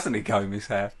 Why doesn't he comb his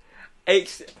hair?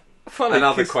 It's funny.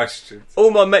 Another 'cause question.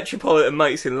 all my metropolitan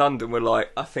mates in London were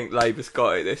like, I think Labour's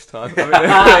got it this time.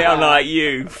 I'm like,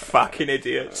 you fucking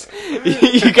idiots.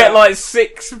 You get like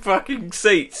 6 fucking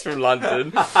seats from London.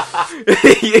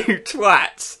 You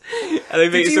twats. And they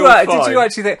think it's all fine. Did you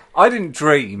actually think? I didn't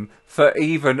dream for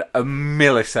even a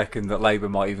millisecond that Labour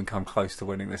might even come close to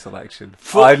winning this election.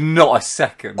 Not a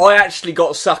second. I actually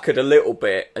got suckered a little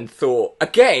bit and thought,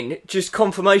 again, just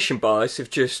confirmation bias of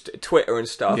just Twitter and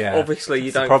stuff. Yeah, Obviously,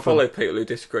 you that's the don't problem. follow people who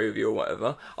disagree with you or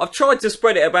whatever. I've tried to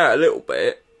spread it about a little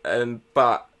bit,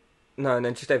 but no, and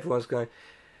then just everyone's going.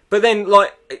 But then,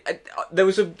 like, there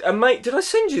was a mate. Did I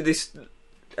send you this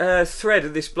thread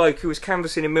of this bloke who was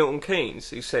canvassing in Milton Keynes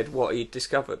who said what he'd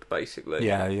discovered, basically?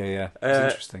 Yeah. It's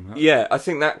interesting. That. Yeah, I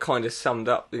think that kind of summed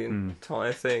up the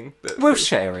entire thing. We'll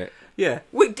share it. Yeah.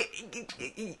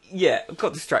 Yeah, I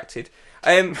got distracted.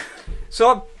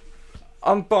 So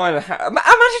I'm buying a house. Imagine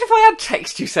if I had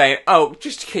text you saying, oh,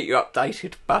 just to keep you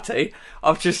updated, buddy,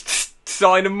 I've just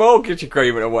signed a mortgage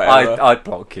agreement or whatever. I'd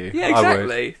block you. Yeah, I would.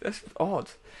 exactly. That's odd.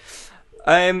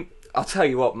 I'll tell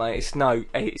you what, mate. It's no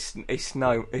I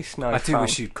fun. do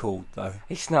wish you'd called though.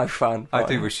 It's no fun. I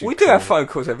do wish you'd We do have called. phone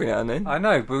calls every now and then. I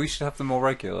know, but we should have them more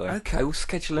regularly. Okay, we'll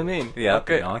schedule them in. Yeah, that'd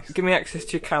be Okay, nice. Give me access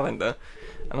to your calendar,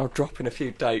 and I'll drop in a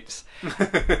few dates.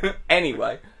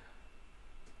 Anyway,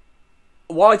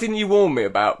 why didn't you warn me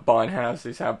about buying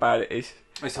houses? How bad it is.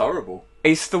 It's horrible.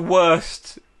 It's the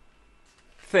worst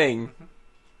thing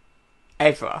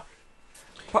ever.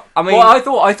 I mean, Well, I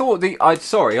thought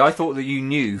that you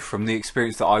knew from the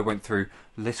experience that I went through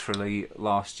literally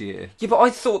last year. yeah, but I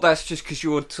thought that's just because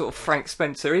you're a sort of Frank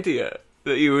Spencer idiot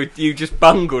that you just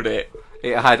bungled it.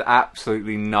 It had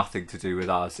absolutely nothing to do with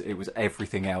us. It was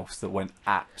everything else that went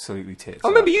absolutely tits. I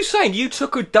remember you saying you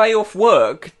took a day off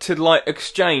work to like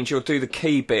exchange or do the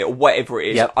key bit or whatever it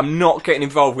is. Yep. I'm not getting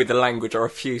involved with the language. I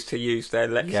refuse to use their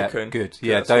Yeah, lexicon. good. 'Cause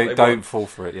Yeah, that's what they don't want. fall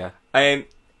for it. Yeah.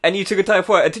 And you took a day off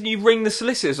work. Didn't you ring the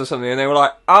solicitors or something? And they were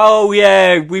like, "Oh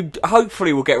yeah, we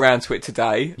hopefully we'll get round to it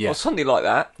today," Yeah. or something like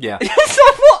that. Yeah. It's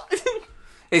like,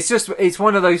 what? It's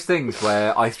one of those things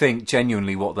where I think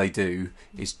genuinely what they do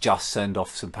is just send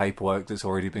off some paperwork that's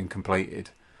already been completed,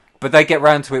 but they get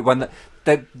round to it when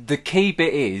the key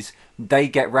bit is they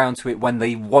get round to it when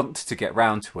they want to get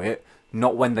round to it,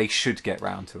 not when they should get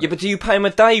round to it. Yeah, but do you pay them a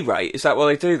day rate? Is that why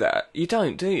they do that? You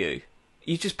don't, do you?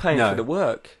 You just pay them No. for the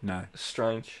work. No,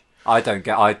 Strange. I don't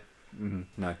get.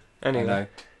 No. Anyway.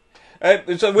 I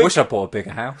know. So we, Wish I bought a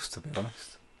bigger house, to be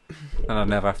honest, and I'd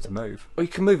never have to move. well, you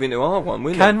can move into our one.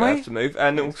 We Can never we? have to move,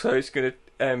 and also it's going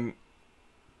to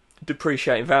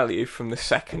depreciate in value from the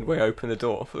second we open the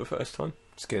door for the first time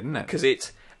It's good, isn't it? because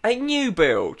it's a new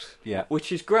build, Yeah.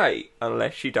 which is great,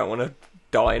 unless you don't want to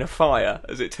die in a fire,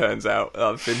 as it turns out.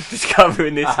 I've been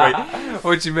discovering this week.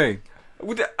 What do you mean?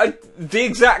 The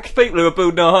exact people who are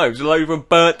building our homes, a load of them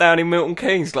burnt down in Milton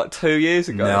Keynes like 2 years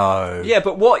ago. No. Yeah,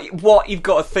 but what you've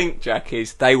got to think, Jack,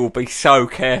 is they will be so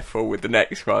careful with the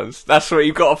next ones. That's what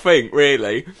you've got to think,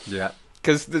 really. Yeah.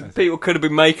 Because the people could have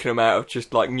been making them out of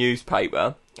just like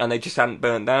newspaper, and they just hadn't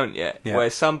burnt down yet. Yeah. Where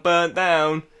some burnt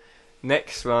down,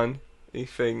 next one, you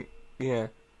think, yeah.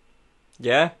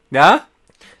 Yeah?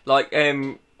 Like,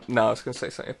 no, I was going to say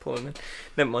something appalling then.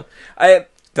 Never mind.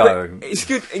 Don't. But it's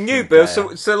good. In new build,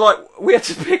 so like, we had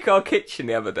to pick our kitchen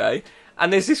the other day,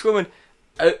 and there's this woman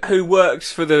who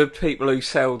works for the people who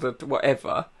sell the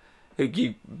whatever, who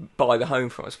you buy the home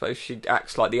from, I suppose. She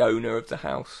acts like the owner of the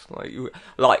house.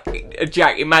 Like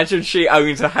Jack, imagine she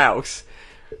owns a house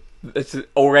that's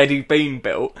already been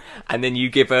built, and then you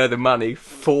give her the money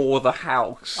for the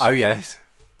house. Oh, yes.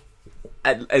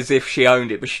 As if she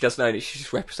owned it, but she doesn't own it. She's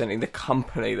just representing the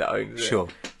company that owns it. Sure.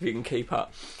 If you can keep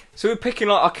up. So we're picking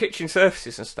like our kitchen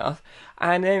surfaces and stuff,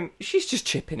 and she's just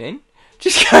chipping in.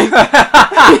 Just going,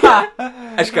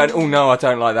 and she's going, oh no, I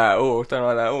don't like that, oh, don't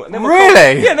like that, oh. And then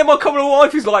Really? And then my common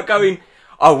wife is like going,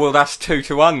 oh well, that's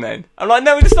 2-1 then. I'm like,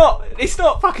 no, it's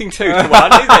not fucking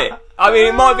 2-1, is it? I mean,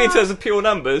 it might be in terms of pure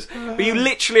numbers, but you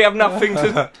literally have nothing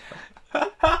to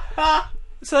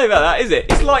say about that, is it?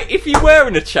 It's like if you were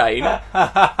in a chain,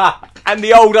 and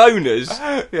the old owners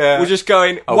were just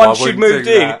going, once you'd moved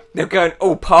in, they're going,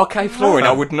 oh, parquet flooring,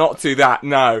 I would not do that,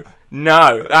 no,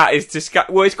 that is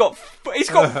disgusting. Well, it's got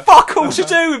fuck all to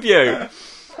do with you.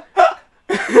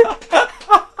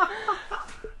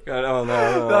 Going, oh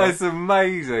no. That is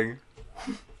amazing.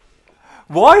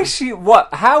 Why is she?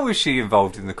 How is she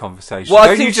involved in the conversation? Well, I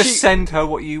Don't think you just send her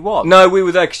what you want? No, we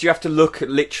were there because you have to look at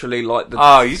literally like the.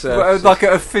 Like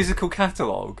a physical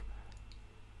catalogue.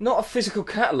 Not a physical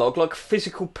catalogue, like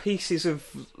physical pieces of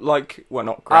like, well,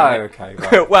 not granite. Oh, okay.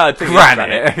 Right. Well, I think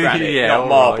Granite. granite, Yeah, not all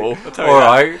marble. right. All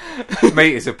right.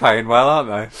 Meters are paying well,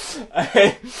 aren't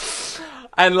they?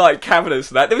 And like cabinets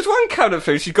and that. There was one cabinet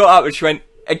who she got up and she went,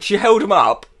 and she held them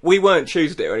up. We weren't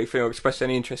choosing it or anything or expressed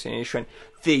any interest in it. And she went,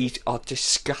 these are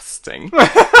disgusting.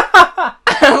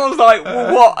 And I was like,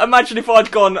 well, what? Imagine if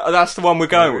I'd gone, oh, that's the one we're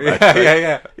going with.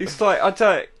 Yeah. It's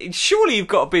like, surely you've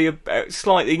got to be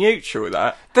slightly neutral with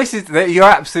that. You're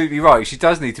absolutely right. She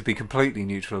does need to be completely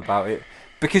neutral about it.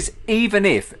 Because even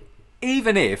if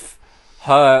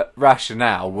her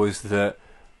rationale was that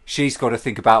she's got to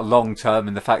think about long term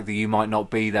and the fact that you might not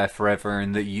be there forever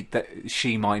and that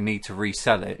she might need to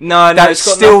resell it. No, that's it's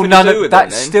got still nothing to do with it,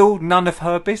 that's then. still none of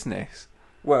her business.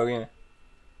 Well, yeah.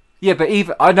 Yeah, but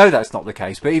I know that's not the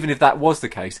case, but even if that was the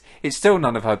case, it's still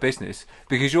none of her business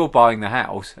because you're buying the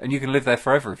house and you can live there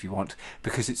forever if you want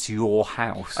because it's your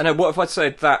house. I know, what if I'd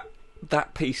said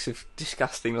that piece of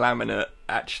disgusting laminate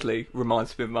actually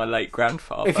reminds me of my late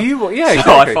grandfather? Exactly.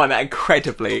 I find that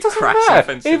incredibly crass and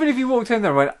offensive. Even if you walked in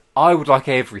there and went, I would like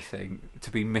everything to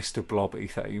be Mr. Blobby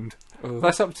themed.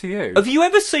 That's up to you. Have you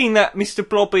ever seen that Mr.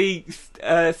 Blobby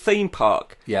theme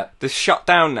park? Yeah. That's shut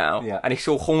down now, and it's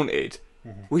all haunted.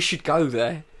 Mm-hmm. We should go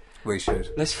there. We should.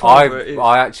 Let's find where it is.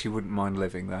 I actually wouldn't mind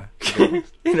living there.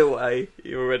 In a way,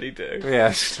 you already do. Yeah,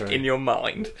 that's true. In your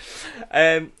mind.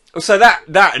 So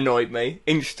that annoyed me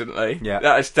instantly. Yeah.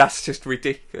 That's just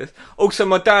ridiculous. Also,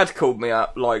 my dad called me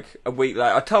up like a week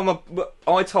later.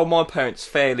 I told my parents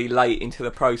fairly late into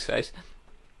the process,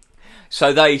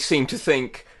 so they seem to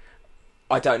think,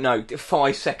 I don't know,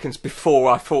 5 seconds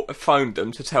before I phoned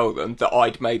them to tell them that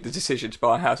I'd made the decision to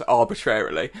buy a house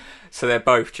arbitrarily. So they're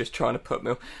both just trying to put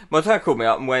me on. My dad called me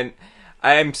up and went,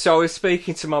 so I was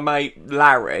speaking to my mate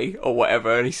Larry or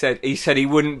whatever, and he said he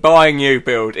wouldn't buy a new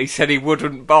build. He said he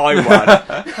wouldn't buy one. And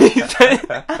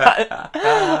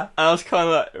I was kind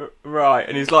of like, right.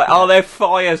 And he's like, are there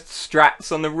fire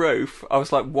strats on the roof? I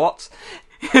was like, what?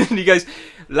 And he goes,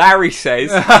 Larry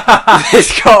says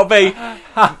there's got to be,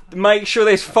 make sure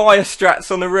there's fire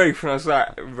strats on the roof. And I was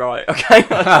like, right, okay.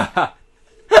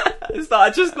 It's like, I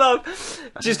just love,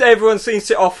 everyone seems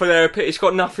to offer their opinion. It's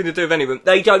got nothing to do with anyone.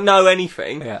 They don't know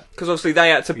anything. Because obviously they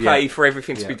had to pay for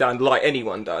everything to be done like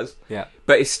anyone does. Yeah.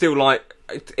 But it's still like,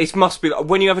 it must be, like,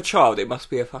 when you have a child, it must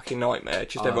be a fucking nightmare.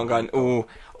 Just everyone going, oh,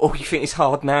 you think it's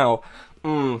hard now?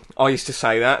 I used to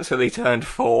say that till he turned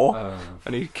 4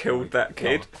 and he killed that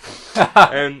kid.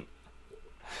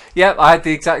 Yeah, I had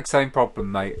the exact same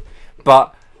problem, mate.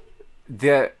 But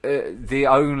the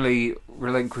only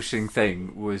relinquishing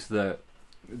thing was that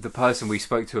the person we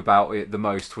spoke to about it the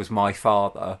most was my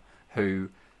father, who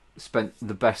spent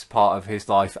the best part of his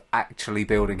life actually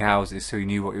building houses, so he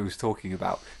knew what he was talking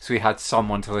about. So he had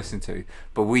someone to listen to.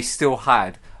 But we still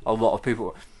had a lot of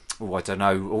people. Oh, I don't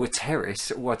know. Or a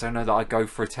terrace. Oh, I don't know that I'd go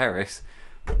for a terrace.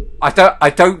 I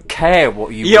don't care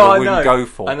what you Yeah, I wouldn't know. go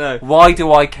for. I know. Why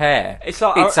do I care? It's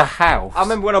like It's a house. I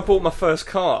remember when I bought my first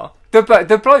car. The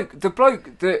bloke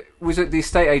that was at the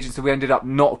estate agents that we ended up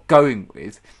not going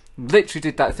with literally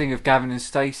did that thing of Gavin and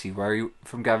Stacey,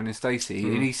 from Gavin and Stacey,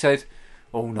 and he said,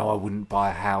 "Oh no, I wouldn't buy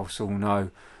a house. Oh no,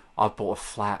 I bought a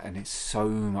flat, and it's so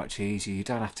much easier. You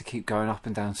don't have to keep going up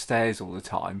and down stairs all the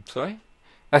time." Sorry?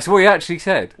 That's what he actually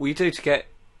said. What you do to get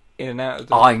in and out of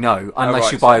the... I know, unless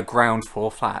right, you buy a ground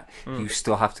floor flat, you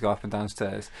still have to go up and down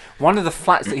stairs. One of the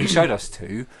flats that he showed us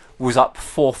to was up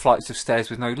 4 flights of stairs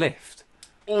with no lift.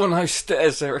 Oh, no,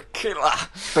 stairs, they're a killer.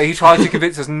 But he tried to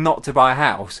convince us not to buy a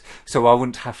house, so I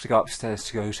wouldn't have to go upstairs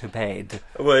to go to bed.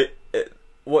 Wait,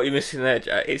 what you're missing there,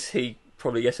 Jack, is he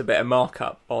probably gets a better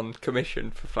markup on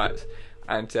commission for flats,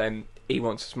 and he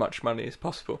wants as much money as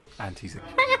possible. And he's a...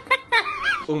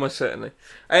 Almost certainly.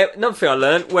 Another thing I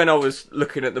learned when I was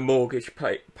looking at the mortgage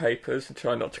papers and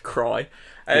trying not to cry,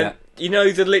 you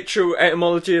know the literal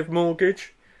etymology of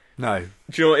mortgage? No.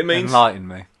 Do you know what it means? Enlighten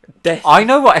me. Death. I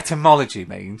know what etymology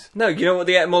means. No, you know what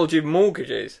the etymology of mortgage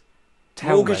is?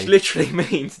 Tell mortgage me. literally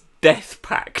means death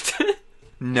pact.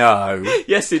 No.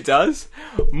 Yes, it does.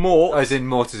 Mort. As in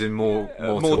mortars in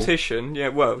mortal. Mortician. Yeah,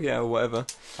 well, yeah, or whatever.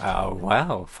 Oh,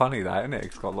 wow. Funny that, isn't it?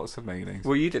 It's got lots of meanings.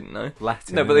 Well, you didn't know.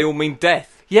 Latin. No, but they all mean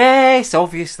death. Yes,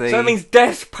 obviously. So it means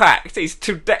death pact. It's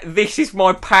to this is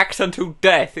my pact until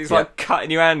death. It's like cutting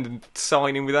your hand and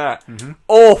signing with that. Mm-hmm.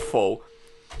 Awful.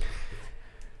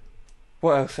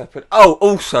 What else happened? Oh,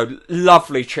 also,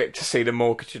 lovely trip to see the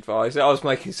mortgage advisor. I was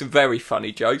making some very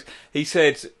funny jokes. He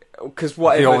said, because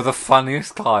whatever... You're the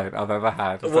funniest client I've ever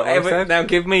had. Is that what I Whatever. said? Now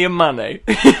give me your money.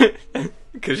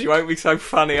 Because you won't be so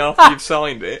funny after you've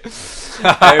signed it.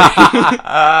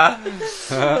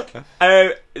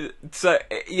 So,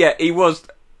 yeah, he was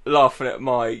laughing at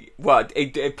my... Well,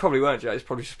 it probably weren't, Joe. It's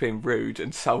probably just being rude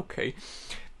and sulky.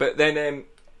 But then...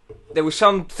 there was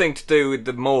something to do with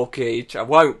the mortgage. I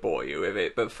won't bore you with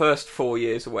it, but first 4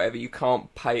 years or whatever, you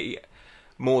can't pay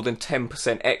more than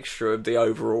 10% extra of the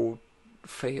overall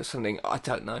fee or something. I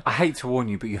don't know. I hate to warn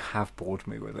you, but you have bored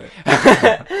me with it.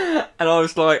 And I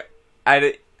was like,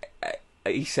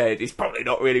 he said, it's probably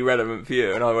not really relevant for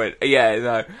you. And I went, yeah,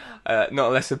 no, not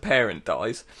unless a parent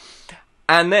dies.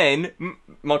 And then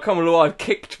my common law wife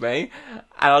kicked me,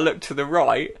 and I looked to the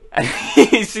right, and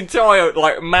his entire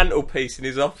mantelpiece in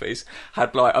his office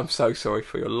had I'm so sorry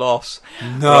for your loss.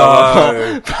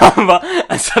 No.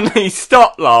 And suddenly he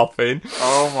stopped laughing.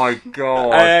 Oh my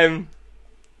god.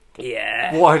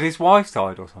 Yeah. What, had his wife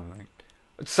died or something?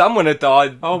 Someone had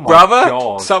died, Oh my brother.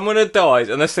 God. Someone had died,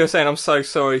 and they're still saying, "I'm so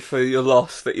sorry for your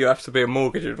loss that you have to be a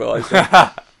mortgage advisor."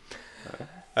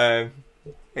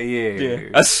 Yeah.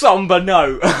 A somber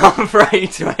note, I'm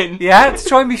afraid to end. You had to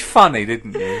try and be funny,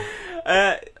 didn't you?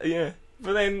 Yeah.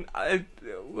 But then, I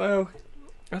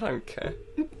don't care.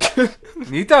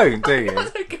 You don't, do you? I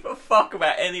don't give a fuck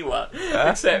about anyone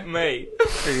except me.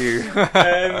 You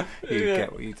Yeah.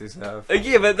 get what you deserve.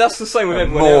 Yeah, but that's the same with A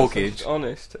everyone mortgage. else.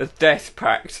 Honest, a death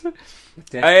pact.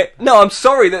 No, I'm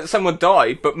sorry that someone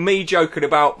died, but me joking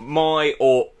about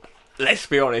let's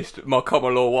be honest, my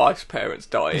common law wife's parents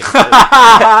dying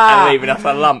and leaving us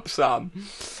a lump sum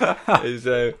is.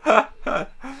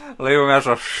 Leaving us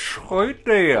a sweet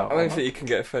deal. I don't think you can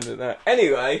get offended at that.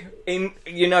 Anyway, in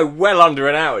well under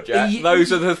an hour, Jack.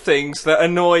 Those are the things that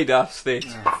annoyed us this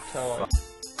time.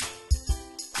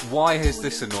 Why has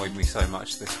this annoyed me so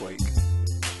much this week?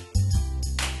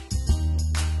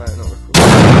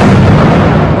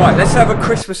 Right, let's have a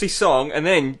Christmassy song, and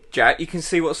then, Jack, you can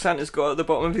see what Santa's got at the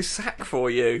bottom of his sack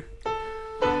for you.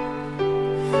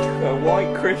 A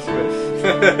white Christmas.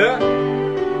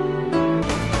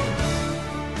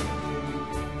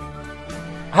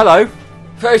 Hello.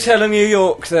 Fairy Tale of New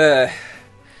York there.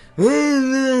 The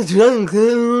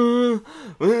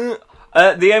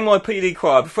NYPD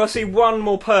choir. Before I see one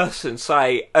more person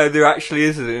say, "Oh, there actually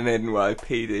isn't an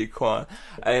NYPD choir,"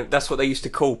 that's what they used to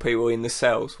call people in the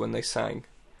cells when they sang.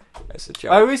 That's a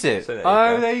joke. Oh, is it? So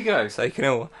There you go. So you can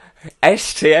all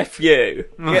STFU.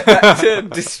 Get back to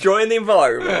destroying the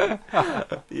environment.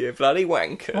 You bloody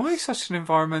wanker. Why are you such an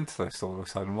environmentalist all of a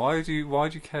sudden? Why do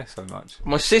you care so much?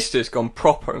 My sister's gone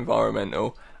proper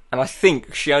environmental, and I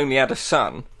think she only had a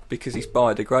son because he's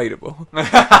biodegradable.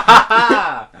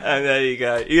 And there you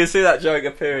go. You can see that joke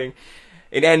appearing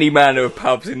in any manner of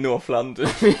pubs in North London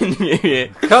in New Year.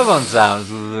 Come on,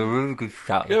 Sounds, with a really good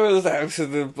shout. Go down to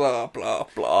the blah blah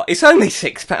blah. It's only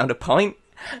 £6 a pint.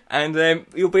 and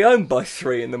you'll be home by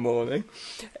 3 in the morning.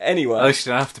 Anyway. At least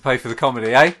you don't have to pay for the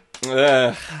comedy, eh?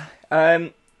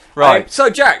 Right. So,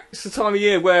 Jack, it's the time of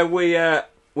year where we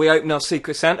open our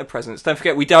Secret Santa presents. Don't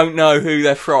forget, we don't know who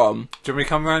they're from. Do you want me to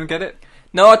come around and get it?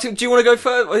 No, do you want to go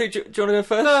first? Do you want to go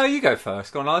first? No, you go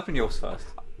first. Go on, I'll open yours first.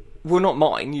 Well, not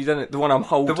mine. You don't. The one I'm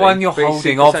holding. The one you're Being holding,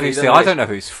 Secret Santa, obviously. you don't I know. don't know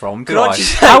who it's from, do Can I I?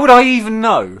 just say- How would I even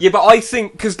know? Yeah, but I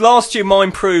think because last year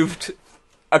mine proved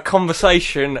a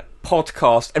conversation,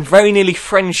 podcast, and very nearly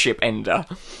friendship ender.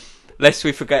 Lest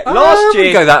we forget. I Last wouldn't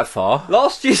year, go that far.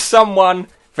 Last year, someone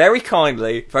very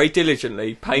kindly, very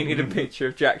diligently painted a picture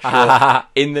of Jack Shaw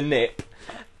in the nip,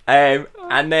 and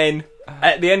then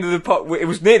at the end of the it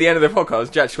was near the end of the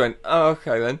podcast. Jack just went, "Oh,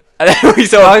 okay then," and then we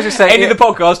saw I was just saying, end of the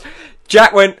podcast.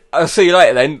 Jack went, "I'll see you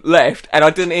later." Then left, and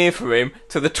I didn't hear from him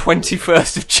till the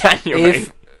 21st of January.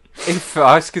 If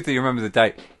it's good that you remember the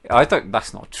date. I don't.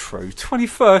 That's not true.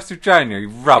 21st of January.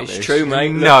 Rubbish. It's true,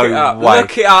 mate. No Look it up. way.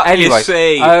 Look it up. Anyway, You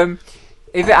see.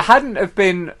 if it hadn't have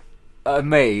been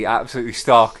me, absolutely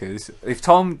starkers. If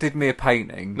Tom did me a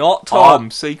painting, Not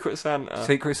Tom, Secret Santa.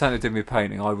 Secret Santa did me a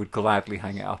painting, I would gladly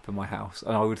hang it up in my house,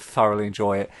 and I would thoroughly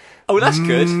enjoy it. Oh, that's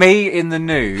good. Me in the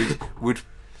nude would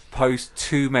pose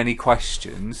too many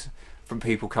questions from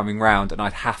people coming round, and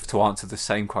I'd have to answer the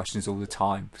same questions all the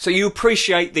time. So you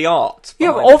appreciate the art? Yeah,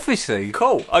 behind it. obviously.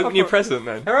 Cool. Open your present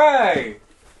then. Hooray!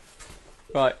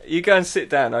 Right, you go and sit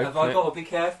down. Open Have I it. got to be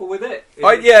careful with it?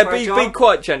 Yeah, be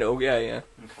quite gentle. Yeah, yeah.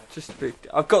 Just be.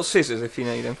 I've got scissors if you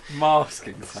need them.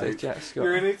 Masking So tape. Jack's got.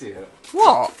 You're an idiot.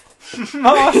 What?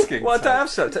 Masking Well, I don't have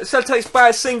sellotape. Sellotape's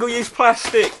bad single-use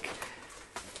plastic.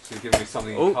 So you're giving me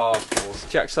something Oh. in cardboard.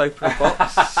 Jack's open a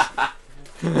box.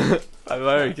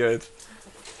 Very good.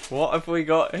 What have we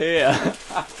got here?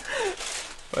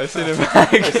 What's in the bag?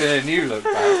 It's in a new look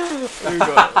bag.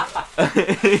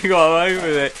 you got away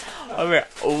with it. I mean,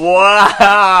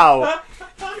 wow!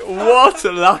 What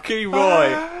a lucky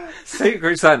boy!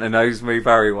 Secret Santa knows me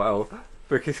very well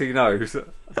because he knows that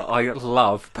I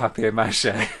love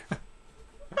papier-mâché.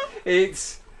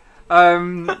 It's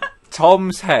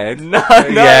Tom's head. No,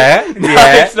 yeah,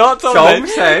 it's not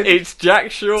Tom's head. It's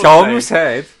Jack Shaw's Tom's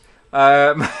head.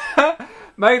 head,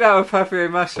 made out of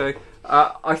papier-mâché.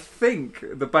 I think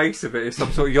the base of it is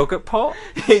some sort of yogurt pot.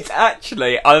 It's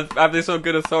actually, I have this on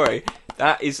good authority,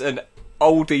 that is an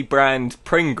oldie brand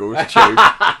Pringles tube,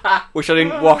 which I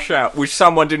didn't wash out, which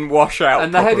someone didn't wash out.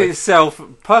 And the head properly. itself,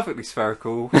 perfectly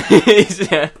spherical.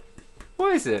 Yeah.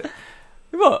 What is it?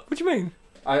 What? What do you mean?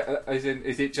 As in,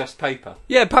 is it just paper?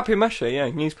 Yeah, papier-mâché, yeah,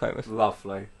 newspapers.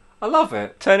 Lovely. I love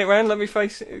it. Turn it round, let me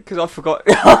face it, because I forgot.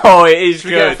 Oh, it is Should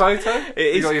we good. get a photo? It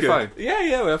is You got good. your phone? Yeah,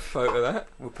 we'll have a photo of that.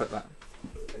 We'll put that.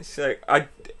 So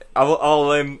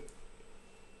I'll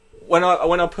when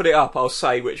I put it up, I'll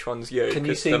say which one's you. Can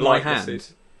you 'cause see the my likenesses-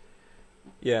 hand?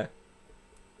 Yeah.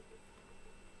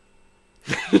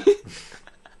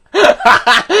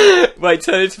 Wait,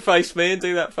 turn it to face me and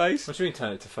do that face. What do you mean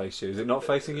turn it to face you? Is it not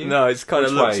facing you? No, it's kind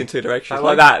of Which looks way? in two directions. That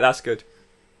Like way? that. That's good.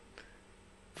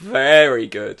 Very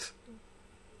good.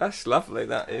 That's lovely.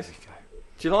 That is. There we go.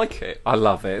 Do you like it? I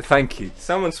love it. Thank you.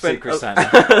 Someone spent Secret a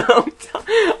Santa. long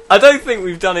time. I don't think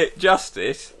we've done it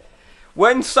justice.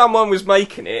 When someone was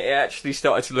making it, it actually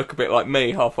started to look a bit like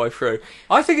me halfway through.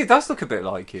 I think it does look a bit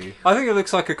like you. I think it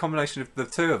looks like a combination of the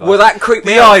two of us. Well, that creeped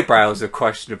me the out. eyebrows are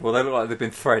questionable. They look like they've been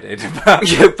threaded.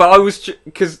 Yeah, but I was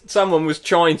because someone was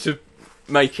trying to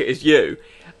make it as you,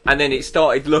 and then it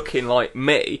started looking like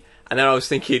me, and then I was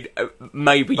thinking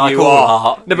maybe Like you all are.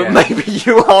 art, No, but yeah. maybe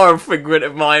you are a figment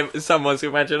of someone's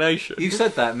imagination. You've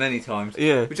said that many times.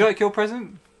 Yeah. Would you like your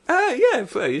present? Yeah,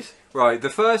 please. Right. The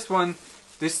first one.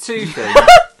 There's two things.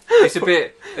 It's a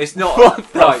bit. It's not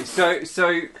What the right.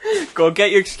 So Go on, get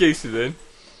your excuses in.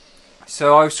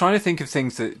 I was trying to think of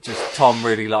things that just Tom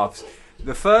really loves.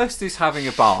 The first is having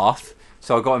a bath.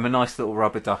 So I got him a nice little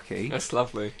rubber ducky. That's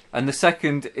lovely. And the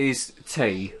second is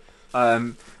tea.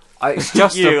 It's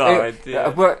just You are,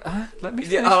 yeah. let me finish.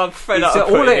 Yeah, I'm fed It's up.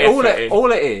 all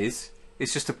it is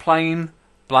just a plain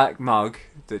black mug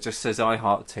that just says "I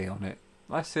heart tea" on it.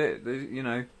 That's it. You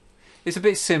know, it's a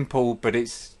bit simple, but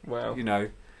it's Wow. you know,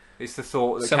 it's the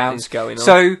thought that Something's counts. going on.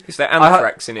 So Is there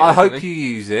anthrax in it? I or hope something? you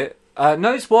use it.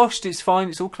 No, it's washed. It's fine.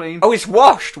 It's all clean. Oh, it's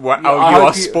washed. Wow. Yeah, Oh, I you hope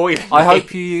are spoiling. I me.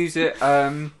 hope you use it.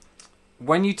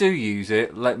 When you do use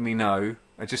it, let me know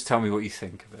and just tell me what you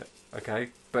think of it. Okay.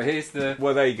 But here's the.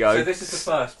 Well, there you go. So this is the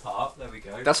first part. There we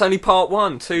go. That's only part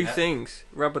one. Two Yeah. things.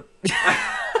 Rubber.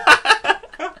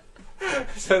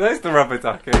 So there's the rubber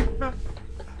ducky.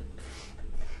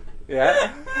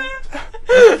 Yeah.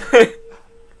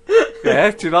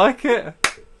 Yeah, do you like it?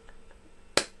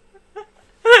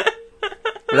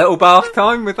 Little bath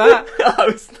time with that. I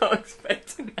was not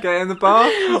expecting that. Get in the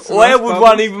bath. Where would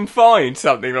one even find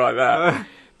something like that?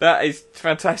 That is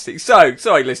fantastic. So,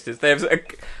 sorry, listeners. There's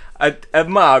a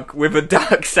mug with a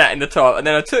duck sat in the top, and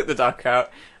then I took the duck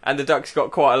out, and the duck's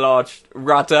got quite a large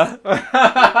rudder,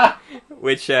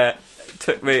 which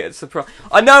took me at surprise.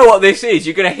 I know what this is.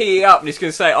 You're going to heat it up, and it's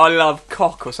going to say, "I love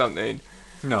cock" or something.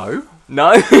 No.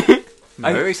 No.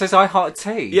 No. It says, "I heart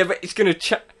tea." Yeah, but it's going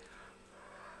to.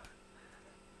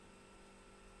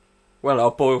 Well,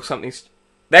 I'll boil something.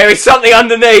 There is something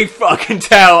underneath. I can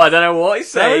tell. I don't know what it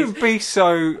says. Don't be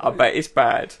so. I bet it's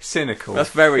bad. Cynical. That's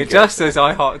very It good. just says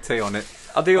 "I heart tea" on it.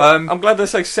 I do. I'm glad they're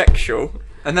so sexual.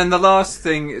 And then the last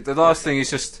thing is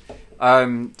just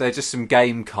they're just some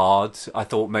game cards. I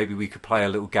thought maybe we could play a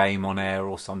little game on air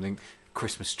or something.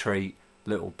 Christmas treat,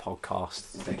 little podcast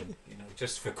thing,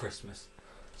 just for Christmas.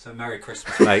 So Merry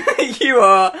Christmas, mate. You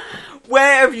are.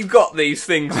 Where have you got these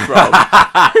things from?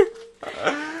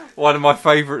 One of my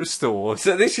favourite stores.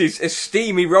 So this is a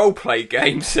steamy roleplay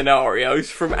game scenarios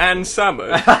from Anne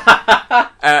Summers.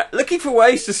 Looking for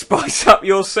ways to spice up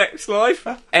your sex life?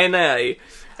 NA.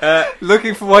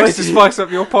 Looking for ways to spice up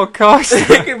your podcast?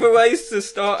 Looking for ways to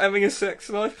start having a sex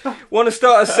life? Want to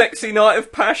start a sexy night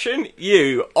of passion?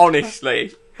 You,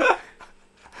 honestly.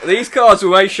 These cards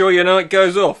will make sure your night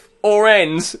goes off. Or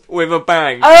ends with a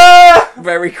bang.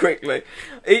 Very quickly.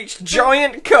 Each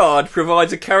giant card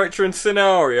provides a character and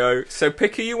scenario, so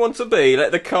pick who you want to be,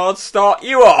 let the cards start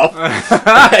you off,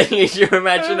 and use your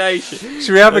imagination.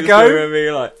 Should we have a go?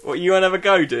 Be like, what, you want to have a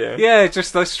go, dear? Yeah,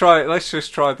 let's just try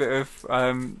a bit of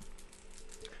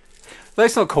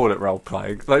let's not call it role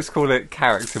playing. Let's call it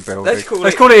character building.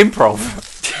 Let's call it improv.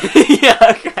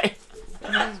 Yeah, okay.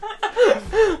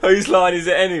 Whose line is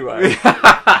it anyway?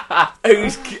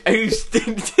 Whose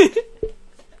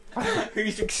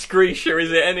excretia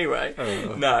is it anyway?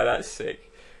 No, that's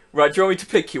sick. Right, do you want me to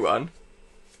pick you one?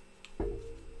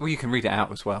 Well, you can read it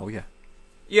out as well, yeah.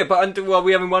 Yeah, but are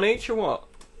we having one each or what?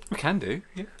 We can do,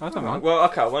 yeah. I don't mind. Well,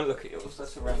 okay, I won't look at yours.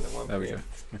 That's a random one. There we go.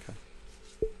 Okay.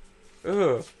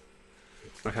 Ugh.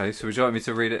 Okay, so would you like me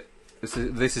to read it?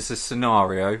 This is a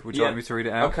scenario. Would you like me to read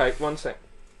it out? Okay, 1 sec.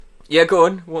 Yeah, go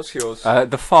on. What's yours?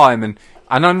 The fireman.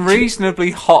 An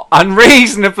unreasonably hot fireman.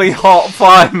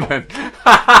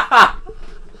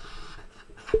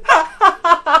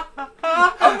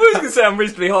 I was going to say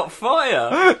unreasonably hot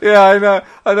fire. Yeah, I know.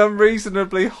 An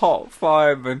unreasonably hot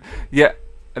fireman. Yeah,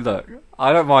 look,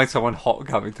 I don't mind someone hot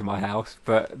coming to my house,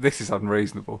 but this is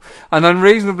unreasonable. An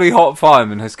unreasonably hot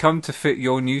fireman has come to fit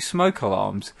your new smoke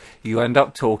alarms. You end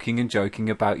up talking and joking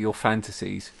about your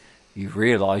fantasies. You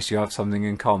realise you have something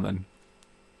in common.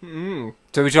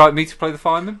 So would you like me to play the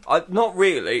fireman? Not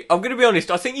really. I'm going to be honest,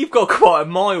 I think you've got quite a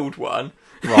mild one.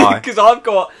 Right. Because I've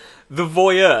got the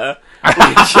voyeur,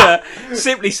 which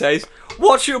simply says,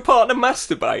 watch your partner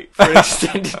masturbate for an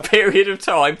extended period of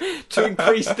time to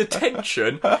increase the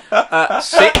tension.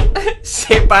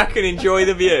 Sit back and enjoy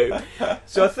the view.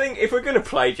 So I think if we're going to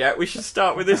play, Jack, we should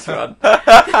start with this one.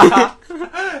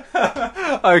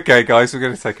 Okay, guys, we're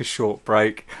going to take a short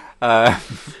break.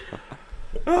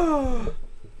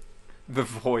 The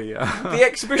voyeur. The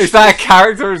exhibition. Is that a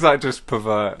character or is that just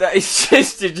pervert? That is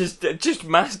just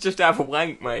have a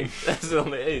wank, mate. That's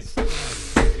all it is.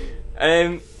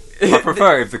 I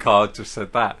prefer if the card just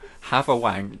said that. Have a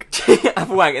wank.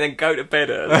 Have a wank and then go to bed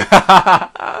early. The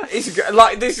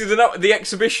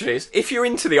exhibitionist. If you're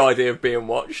into the idea of being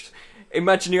watched,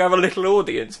 imagine you have a little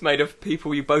audience made of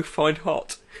people you both find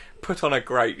hot. Put on a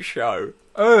great show.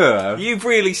 You've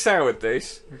really soured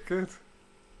this. Good.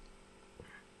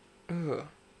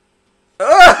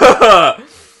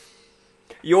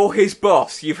 You're his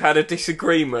boss. You've had a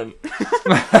disagreement.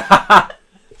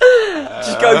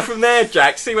 Just go from there,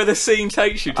 Jack. See where the scene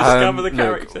takes you. Discover the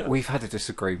character. Look, we've had a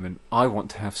disagreement. I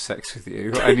want to have sex with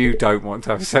you, and you don't want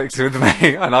to have sex with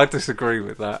me, and I disagree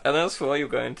with that. And that's why you're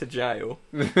going to jail.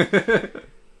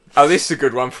 Oh, this is a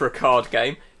good one for a card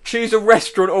game. Choose a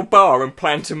restaurant or bar and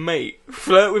plan to meet.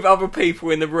 Flirt with other people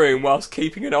in the room whilst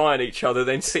keeping an eye on each other,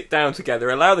 then sit down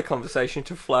together. Allow the conversation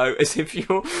to flow as if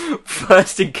you're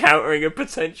first encountering a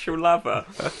potential lover.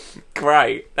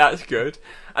 Great, that's good.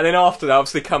 And then after that,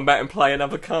 obviously come back and play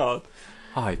another card.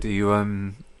 Hi, do you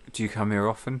come here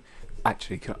often?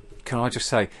 Actually, can I just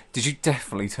say, did you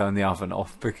definitely turn the oven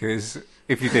off? Because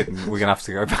if you didn't, we're going to have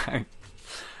to go back.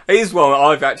 Here's one that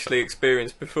I've actually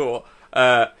experienced before.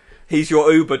 He's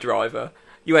your Uber driver.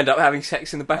 You end up having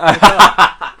sex in the back of the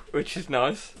car, which is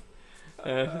nice.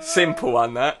 Simple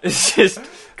one, that. It's just...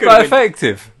 But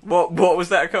effective. What was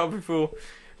that card before?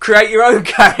 Create your own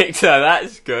character,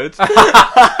 that's good.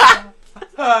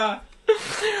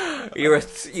 You're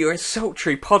a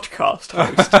sultry podcast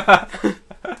host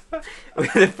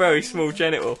with a very small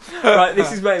genital. Right,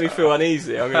 this is making me feel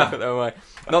uneasy. I'm going to put them away.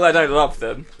 Not that I don't love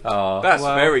them. Oh, That's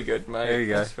well, very good, mate. There you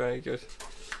go. That's very good.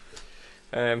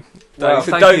 Well, So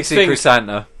thank don't you, Secret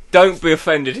Santa. Don't be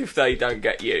offended if they don't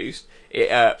get used.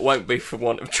 It won't be for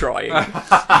want of trying.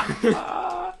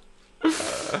 Why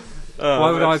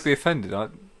would I be offended?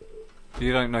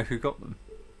 You don't know who got them.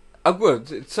 I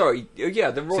would. Sorry.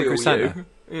 Yeah, the royal Secret Santa.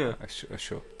 you. Yeah.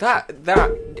 Sure. That.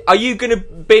 Are you going to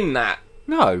bin that?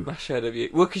 No. Ahead of you.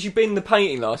 Well, because you binned the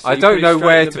painting last. So I you don't put it know straight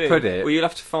where in the to bin. put it. Well, you'll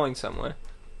have to find somewhere.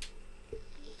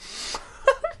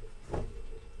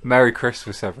 Merry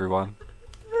Christmas, everyone.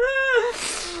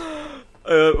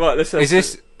 Right. Let's. Is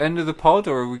this end of the pod,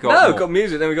 or have we got No, more? got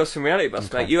music. Then we got some reality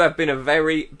bust, Okay. mate. You have been a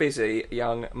very busy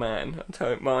young man. I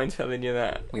don't mind telling you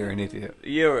that. You're an idiot.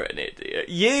 You're an idiot.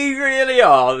 You really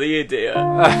are the idiot.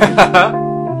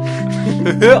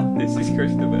 This is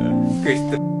Christopher.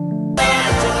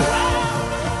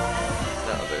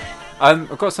 That'll do.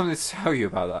 I've got something to tell you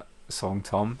about that song,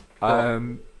 Tom.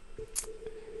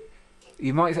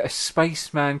 You might a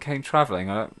spaceman came travelling.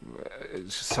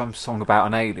 It's some song about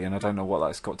an alien. I don't know what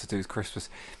that's got to do with Christmas.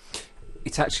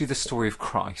 It's actually the story of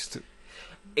Christ.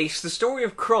 It's the story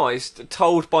of Christ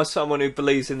told by someone who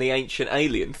believes in the ancient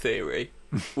alien theory,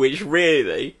 which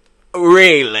really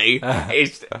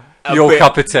is Your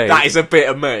cup of tea. That is a bit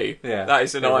of me. Yeah, that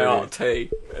is an it really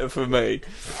IRT for me.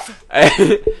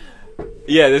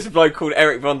 Yeah, there's a bloke called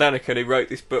Eric von Daniken who wrote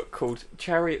this book called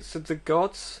Chariots of the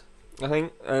Gods, I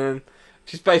think.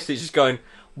 Which is basically just going,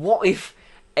 what if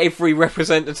every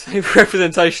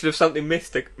representation of something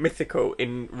mythical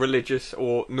in religious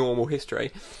or normal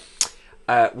history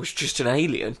was just an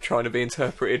alien trying to be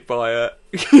interpreted by a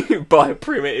by a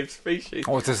primitive species?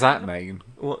 What does that mean?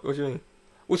 What do you mean?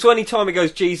 Well, so any time it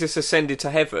goes, Jesus ascended to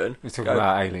heaven. We're talking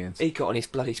about aliens. He got on his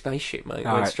bloody spaceship, mate.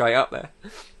 All Went right. straight up there.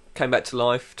 Came back to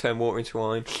life, turned water into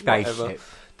wine. Whatever. Spaceship.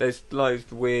 There's loads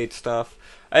of weird stuff.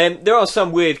 There are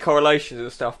some weird correlations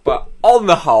and stuff, but on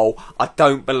the whole, I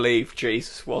don't believe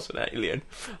Jesus was an alien.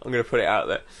 I'm going to put it out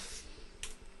there.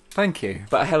 Thank you.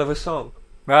 But a hell of a song.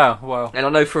 Well. And I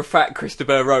know for a fact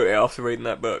Christopher wrote it after reading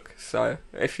that book. So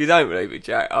if you don't believe it,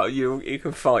 Jack, you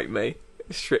can fight me,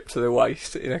 stripped to the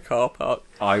waist in a car park.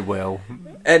 I will.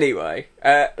 Anyway,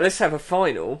 let's have a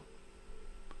final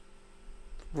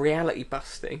reality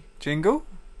busting Jingle?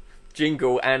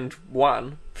 jingle and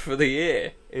one for the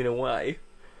year, in a way.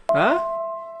 Huh?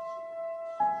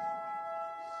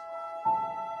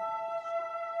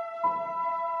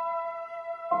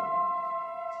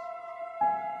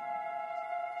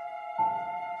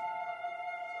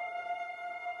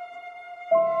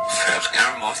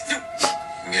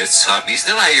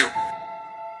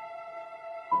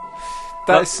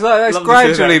 That's love to hear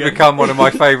gradually that again. become one of my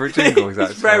favourite jingles.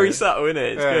 It's Actually. very subtle, isn't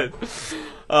it? It's Yeah. good.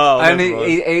 Oh, And never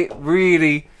mind. it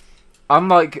really, I'm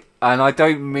like, and I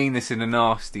don't mean this in a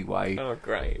nasty way. Oh,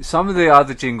 great. Some of the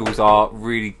other jingles are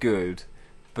really good,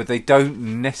 but they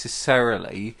don't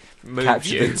necessarily Move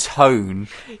capture you. the tone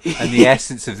and the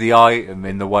essence of the item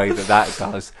in the way that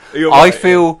does. You're I right,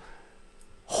 feel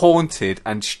haunted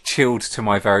and chilled to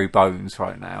my very bones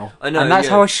right now. I know, and that's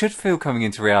yeah. how I should feel coming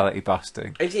into reality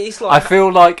busting. It's I like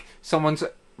feel like someone's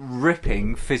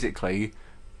ripping physically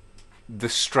the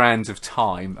strands of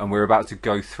time, and we're about to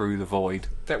go through the void.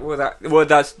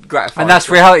 that's gratifying. And that's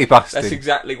reality busting. That's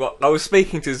exactly what I was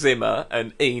speaking to Zimmer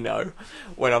and Eno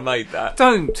when I made that.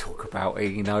 Don't talk about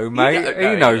Eno, mate. don't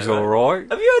know Eno's Eno, alright.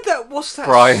 Have you heard that? What's that?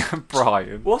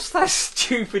 Brian. What's that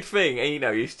stupid thing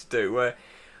Eno used to do where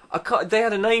they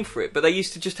had a name for it, but they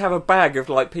used to just have a bag of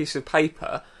like piece of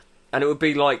paper, and it would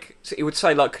be like it would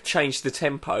say like change the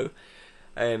tempo,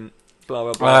 blah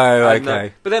blah blah. Oh, And,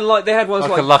 okay. but then like they had ones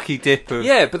Like like a lucky dip of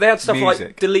yeah, but they had stuff like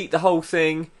music. delete the whole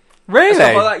thing. Really? And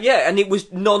stuff like that, yeah, and it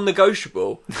was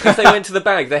non-negotiable. If they went to the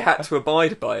bag, they had to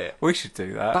abide by it. We should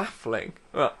do that. Baffling.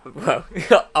 Well,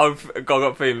 I've got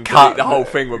a feeling Cut delete the whole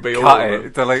thing would be Cut awful.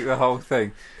 it. Delete the whole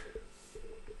thing.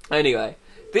 Anyway,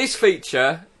 this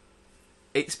feature,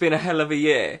 it's been a hell of a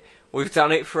year. We've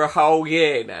done it for a whole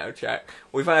year now, Jack.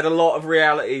 We've had a lot of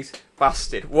realities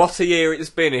busted. What a year it's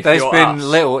been if There's you're been us.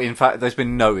 little, in fact, there's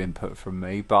been no input from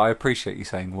me, but I appreciate you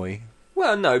saying we.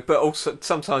 Well, no, but also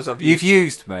sometimes I've You've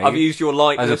used used me I've used your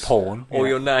likeness as a pawn. or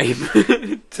yeah. your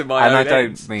name to my And own I don't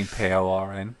ends. mean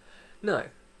PORN. No.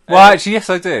 Well, actually, yes,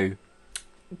 I do.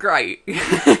 Great.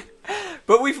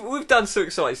 But we've done some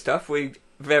exciting stuff. We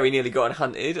very nearly got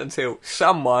hunted until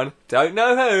someone, don't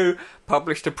know who,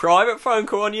 published a private phone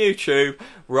call on YouTube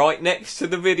right next to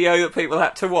the video that people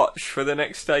had to watch for the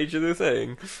next stage of the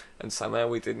thing. And somehow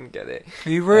we didn't get it.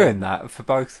 You ruined that for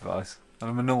both of us. And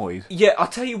I'm annoyed. Yeah, I'll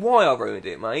tell you why I ruined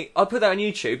it, mate. I put that on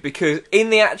YouTube because in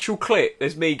the actual clip,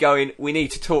 there's me going, we need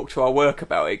to talk to our work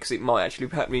about it because it might actually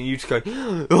be happening. And you just go,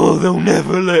 oh, they'll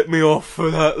never let me off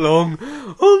for that long.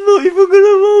 I'm not even going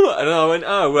to... And I went,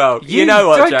 oh, well, you know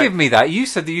what, Don't Jack? give me that. You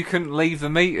said that you couldn't leave the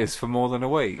meters for more than a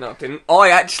week. No, I didn't. I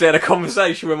actually had a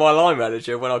conversation with my line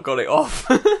manager when I got it off.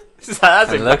 So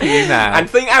that's And look at you now. And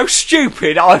think how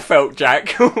stupid I felt,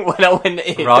 Jack, when I went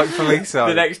in. Rightfully so.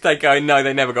 The next day going, no,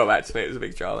 they never got back to me. It was a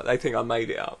big drama. They think I made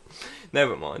it up.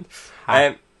 Never mind.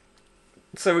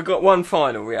 So we've got one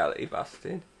final reality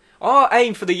busting. Our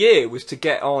aim for the year was to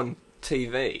get on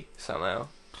TV somehow.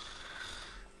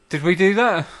 Did we do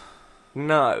that?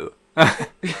 No.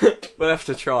 We'll have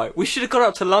to try. We should have gone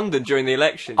up to London during the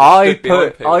election. I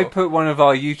put one of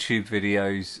our YouTube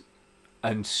videos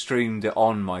and streamed it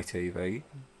on my TV.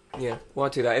 Yeah, well, I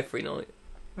do that every night.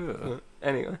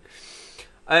 Anyway.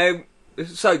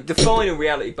 So, the final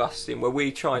reality busting where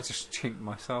we try and... Just chinked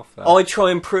myself there. I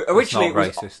try and prove... Originally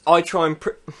That's not it was... racist.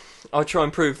 I try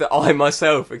and prove that I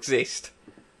myself exist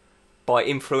by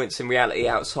influencing reality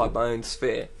outside my own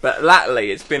sphere. But latterly,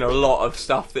 it's been a lot of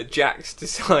stuff that Jack's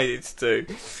decided to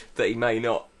do that he may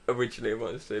not originally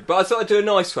wanted to do. But I thought I'd do a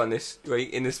nice one this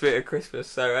week in the spirit of Christmas.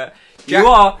 So,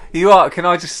 Jack... You are. Can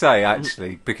I just say,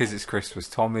 actually, because it's Christmas,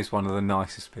 Tom is one of the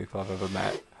nicest people I've ever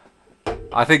met.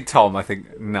 I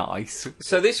think nice.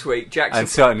 So this week, Jack's... And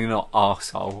certainly not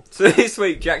arsehole. So this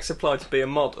week, Jack's applied to be a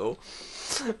model.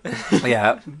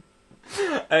 Yeah.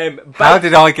 How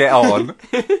did I get on?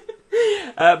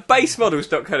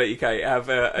 Basemodels.co.uk have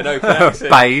an open access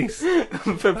Base.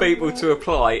 for people to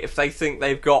apply if they think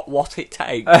they've got what it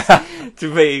takes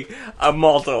to be a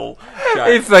model. Jack.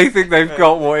 If they think they've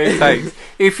got what it takes.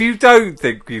 If you don't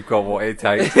think you've got what it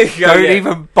takes, don't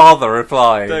even bother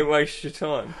applying. Don't waste your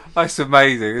time. That's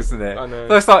amazing, isn't it? I know.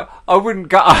 That's like I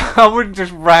wouldn't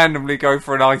just randomly go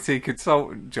for an IT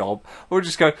consultant job. I would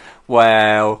just go,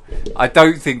 well, I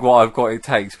don't think what I've got it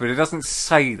takes, but it doesn't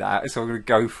say that, so I'm going to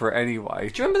go for it anyway.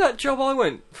 Do you remember that job I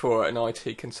went for at an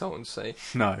IT consultancy?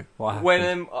 No. What happened?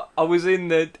 When I was in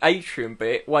the atrium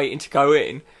bit waiting to go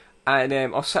in, and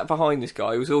I sat behind this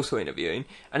guy who was also interviewing,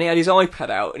 and he had his iPad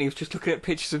out and he was just looking at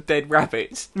pictures of dead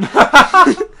rabbits.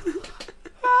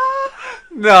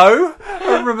 No, I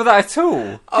don't remember that at all. Did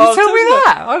you tell me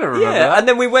that? I don't remember that. And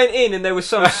then we went in and there was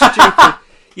some stupid...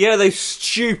 You know those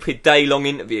stupid day-long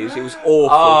interviews? It was awful.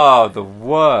 Oh, the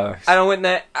worst. And I went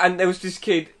there and there was this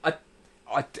kid... I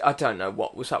don't know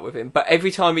what was up with him, but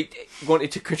every time he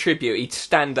wanted to contribute, he'd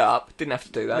stand up, didn't have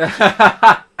to do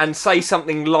that, and say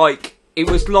something like... It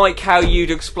was like how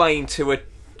you'd explain to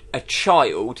a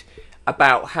child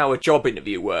about how a job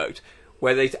interview worked,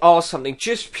 where they'd ask something,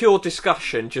 just pure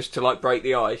discussion, just to like break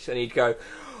the ice, and he'd go,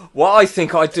 well, I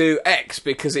think I do X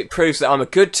because it proves that I'm a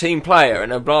good team player,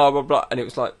 and a blah, blah, blah, and it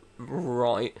was like,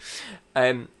 right.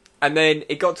 And then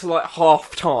it got to like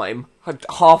half-time,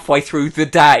 halfway through the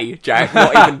day, Jack,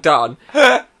 not even done,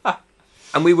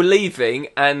 and we were leaving,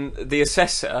 and the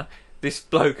assessor... This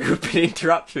bloke who'd been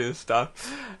interrupting and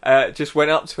stuff just went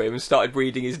up to him and started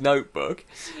reading his notebook.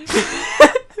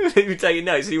 He was taking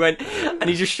notes. And he went and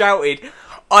he just shouted,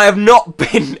 "I have not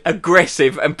been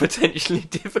aggressive and potentially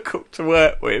difficult to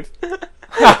work with."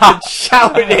 And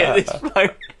shouted it at this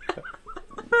bloke.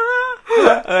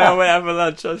 And I went out for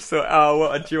lunch. I just thought, oh,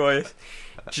 what a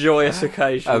joyous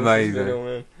occasion.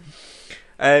 Amazing.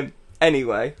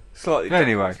 Anyway, slight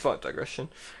digression.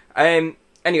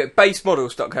 Anyway,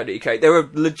 basemodels.co.uk. They're a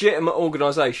legitimate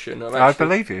organisation. I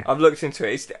believe you. I've looked into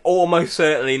it. It's almost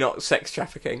certainly not sex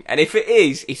trafficking. And if it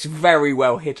is, it's very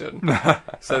well hidden.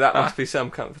 So that must be some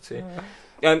comfort to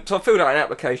you. So I filled out an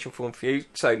application form for you.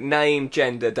 So name,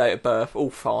 gender, date of birth,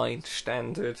 all fine,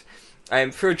 standard.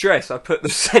 For address, I put the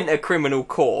Centre Criminal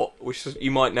Court, which you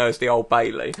might know as the Old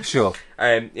Bailey. Sure.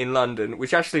 In London,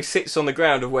 which actually sits on the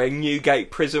ground of where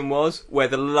Newgate Prison was, where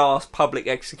the last public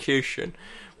execution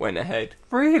went ahead.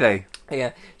 Really?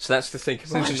 Yeah, so that's the thing about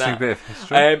that. It's an interesting bit of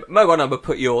history. Mobile number,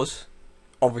 put yours.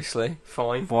 Obviously,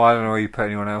 fine. Well, I don't know where you put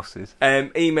anyone else's.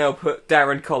 Email, put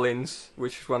Darren Collins,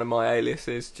 which is one of my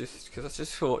aliases, just because I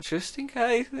just thought, just in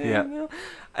case. Yeah.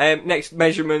 Next,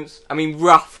 measurements. I mean,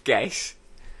 rough guess.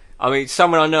 I mean,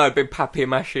 someone I know had been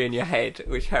papier-mâché in your head,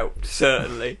 which helped,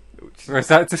 certainly. Is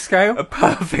that to scale? A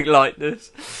perfect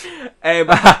likeness.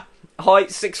 Height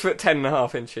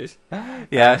 6'10.5" inches.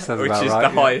 Yeah, sounds about right. Which is the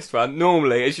highest one.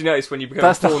 Normally, as you notice, when you become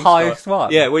that's a porn the highest star,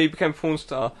 one. Yeah, when you become a porn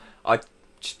star, I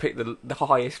just pick the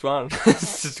highest one.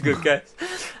 It's just a good guess.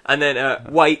 And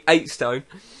then weight 8 stone.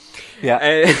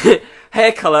 Yeah.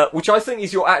 Hair colour, which I think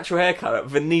is your actual hair colour,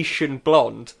 Venetian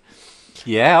blonde.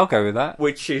 Yeah, I'll go with that.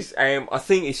 which is I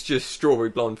think it's just strawberry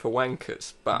blonde for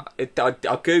wankers. But I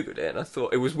googled it and I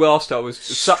thought it was whilst I was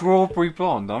Strawberry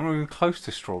blonde. I'm not even close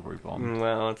to strawberry blonde.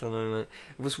 well, I don't know. Mate.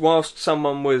 It was whilst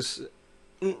someone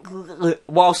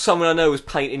I know was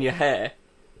painting your hair.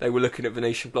 They were looking at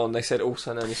Venetian blonde. They said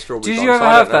also known as strawberry Did blonde. you ever so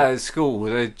I have don't know. that at school?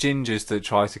 The gingers that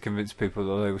try to convince people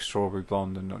that they were strawberry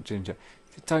blonde and not ginger.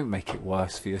 Don't make it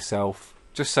worse for yourself.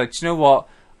 Just say, do you know what?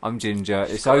 I'm ginger.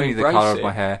 It's gotta only the embrace colour of it.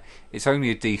 my hair. It's only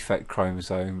a defect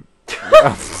chromosome.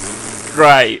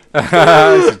 Great.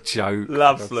 It's a joke.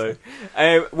 Lovely.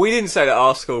 We didn't say that at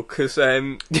our school because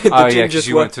the Oh yeah, gingers because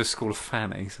you were went to a school of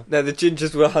fannies. no, the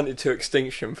gingers were hunted to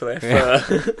extinction for their fur.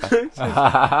 It's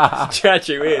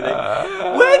tragic, really.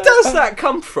 Where does that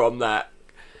come from? That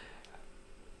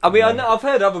I mean, I know, I've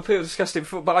heard other people discuss it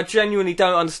before, but I genuinely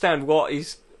don't understand why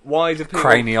the people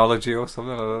Craniology or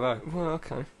something. I don't know. Well,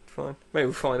 okay, fine. Maybe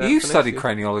we'll find out. You for next studied year.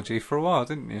 craniology for a while,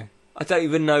 didn't you? I don't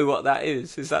even know what that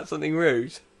is. Is that something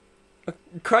rude?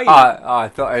 Crane. I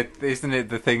thought, isn't it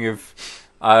the thing of,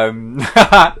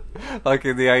 like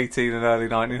in the 18 and early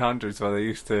 1900s where they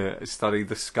used to study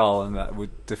the skull and that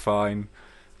would define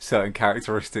certain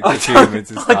characteristics of humans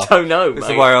and I stuff. don't know, It's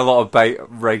mate. where a lot of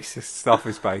racist stuff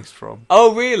is based from.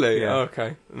 Oh, really? Yeah. Oh,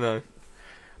 okay. No.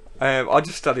 I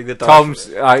just studied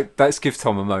the Let's give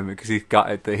Tom a moment because he's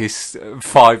gutted that his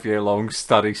 5-year-long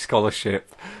study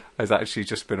scholarship has actually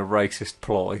just been a racist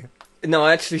ploy. No,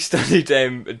 I actually studied.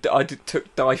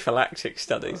 Took diphylactic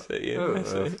studies at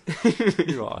university.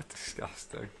 You are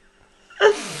disgusting.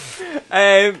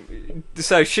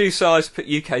 So shoe size, put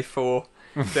UK 4.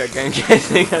 Don't go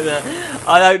guessing.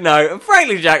 I don't know. And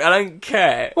frankly, Jack, I don't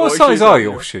care. What size are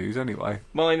your shoes anyway?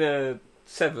 Mine are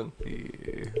 7.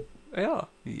 Yeah. They are.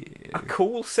 Yeah. A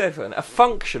cool 7. A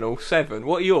functional 7.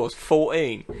 What are yours?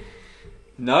 14.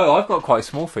 No, I've got quite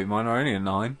small feet. Mine are only a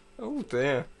 9. Oh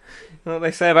dear. You know what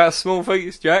they say about small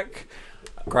feet, Jack?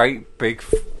 Great big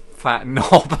fat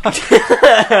knob.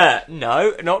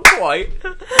 No, not quite.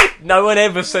 No one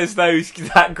ever says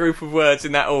that group of words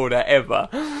in that order, ever.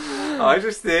 I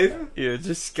just did. You're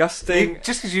disgusting.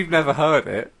 Just because you've never heard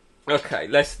it. Okay,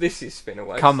 this is spin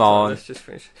away. Come on. Let's just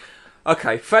finish.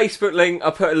 Okay, Facebook link.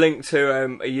 I put a link to a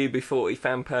UB40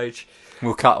 fan page.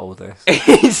 We'll cut all this.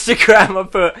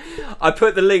 Instagram. I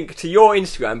put the link to your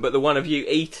Instagram, but the one of you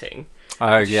eating.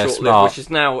 Oh yeah, short-lived, smart. which is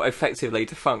now effectively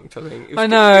defunct. I think. It was I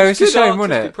know, it it's a good shame,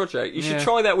 wasn't artistic it? Project. You should Yeah.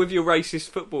 try that with your racist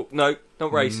football. No,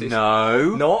 not racist.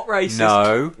 No. Not racist.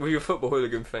 No. With your football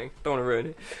hooligan thing. Don't want to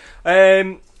ruin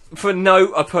it. For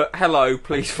note, I put hello,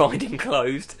 please find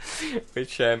enclosed,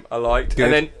 which I liked.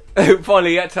 Good. And then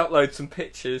finally, you had to upload some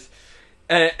pictures.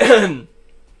 So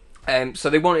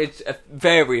they wanted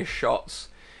various shots,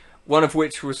 one of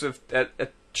which was a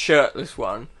shirtless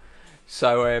one.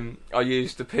 So I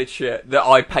used the picture that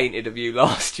I painted of you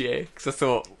last year because I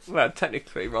thought, well,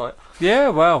 technically, right. Yeah,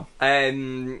 well.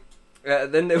 Then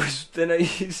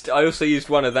I also used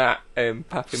one of that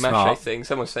papier-mâché Smart. thing.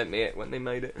 Someone sent me it when they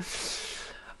made it.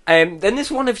 Then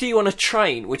there's one of you on a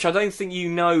train, which I don't think you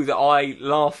know that I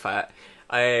laugh at.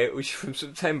 Which is from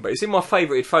September. It's in my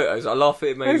favoured photos. I laugh at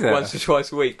it maybe Is it? once or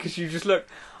twice a week because you just look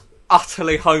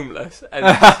utterly homeless. And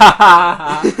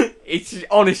it's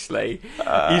honestly,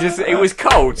 it was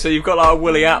cold, so you've got like a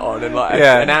woolly hat on and like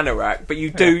Yeah. an anorak, but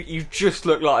you just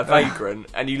look like a vagrant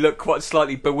and you look quite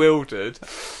slightly bewildered.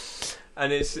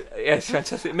 And it's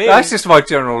fantastic. That's just my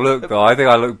general look, though. I think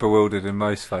I look bewildered in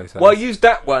most photos. Well, I used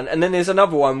that one, and then there's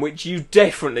another one which you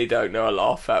definitely don't know I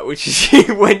laugh at, which is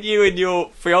when you and your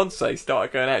fiance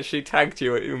started going out. She tagged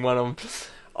you in one on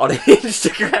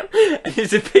Instagram, and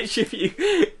there's a picture of you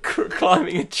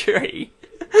climbing a tree.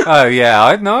 Oh, yeah.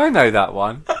 I know that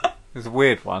one. It's a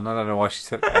weird one. I don't know why she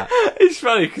took that. It's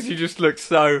funny because you just look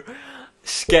so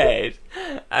scared,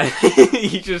 and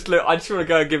you just look. I just want to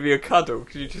go and give you a cuddle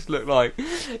because you just look like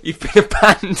you've been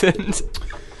abandoned.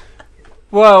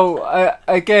 Well,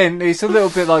 again, it's a little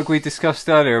bit like we discussed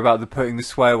earlier about putting the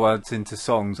swear words into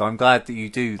songs. I'm glad that you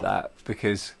do that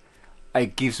because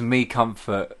it gives me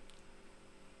comfort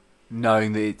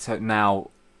knowing that it's now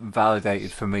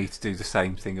validated for me to do the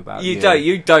same thing about you.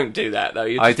 You don't do that though.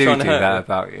 You're just I do trying do to hurt that me.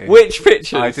 about you. Which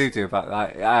pictures? I do about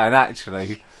that. And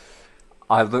actually,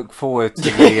 I look forward to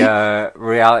the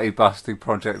reality busting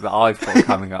project that I've got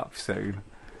coming up soon.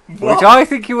 What? Which I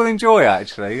think you will enjoy,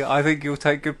 actually. I think you'll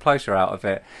take good pleasure out of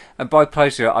it. And by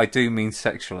pleasure, I do mean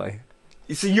sexually.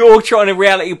 So you're trying to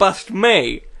reality bust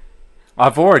me?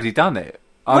 I've already done it.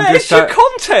 Where's your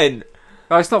content?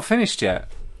 Oh, it's not finished yet.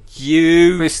 But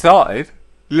You... it started.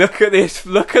 Look at this.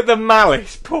 Look at the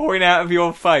malice pouring out of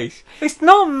your face. It's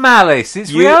not malice.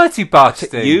 It's You- reality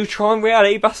busting. You try and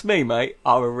reality bust me, mate.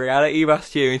 I will reality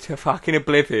bust you into fucking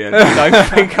oblivion. Don't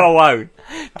think I won't.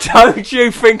 Don't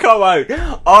you think I won't?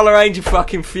 I'll arrange a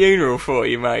fucking funeral for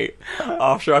you, mate.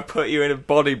 After I put you in a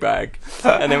body bag,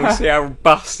 and then we'll see how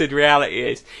busted reality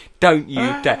is. Don't you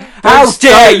dare! How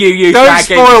dare you use Don't that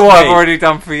spoil against what me? I've already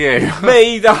done for you.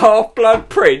 Me, the half-blood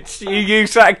prince. You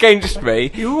use that against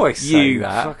me. You always say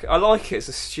that. I like it. It's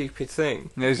a stupid thing.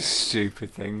 It's a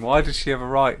stupid thing. Why did she ever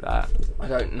write that? I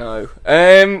don't know.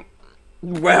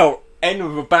 Well, end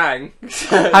with a bang.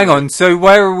 Hang on. So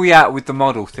where are we at with the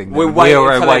model thing? Then? We're waiting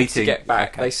We're for them to get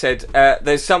back. Okay. They said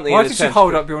there's something. Why in the did you test-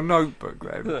 hold up your notebook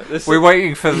then? This- We're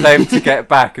waiting for them to get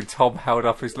back, and Tom held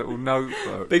up his little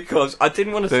notebook. Because I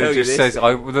didn't want to tell That you just this. says,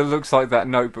 that looks like that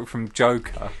notebook from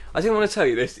Joker. I didn't want to tell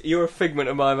you this. You're a figment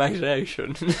of my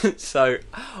imagination. So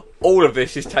all of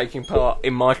this is taking part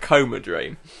in my coma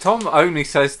dream. Tom only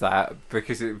says that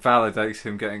because it validates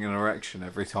him getting an erection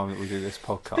every time that we do this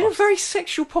Been a podcast. very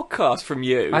sexual podcast from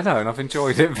you. I know, and I've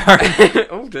enjoyed it very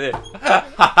Oh dear.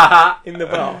 In the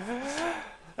bar.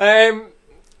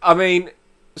 I mean,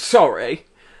 sorry.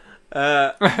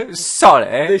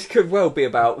 Sorry. This could well be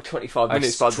about 25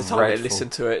 minutes by the time they dreadful. listen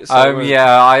to it. So,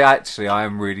 Yeah, I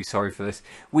am really sorry for this.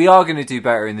 We are going to do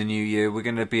better in the new year. We're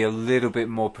going to be a little bit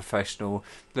more professional,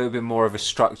 a little bit more of a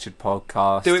structured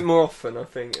podcast. do it more often, I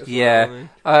think. As Yeah. Well,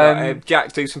 I mean.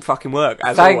 Jack, do some fucking work,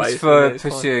 as always. Thanks for It's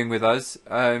fine. pursuing with us,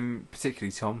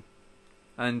 particularly Tom.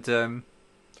 And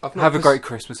I've not have a pursu- great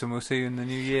Christmas, and we'll see you in the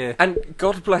new year. And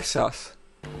God bless us,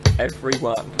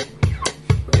 everyone.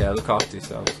 Yeah, look after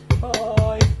yourselves. Bye.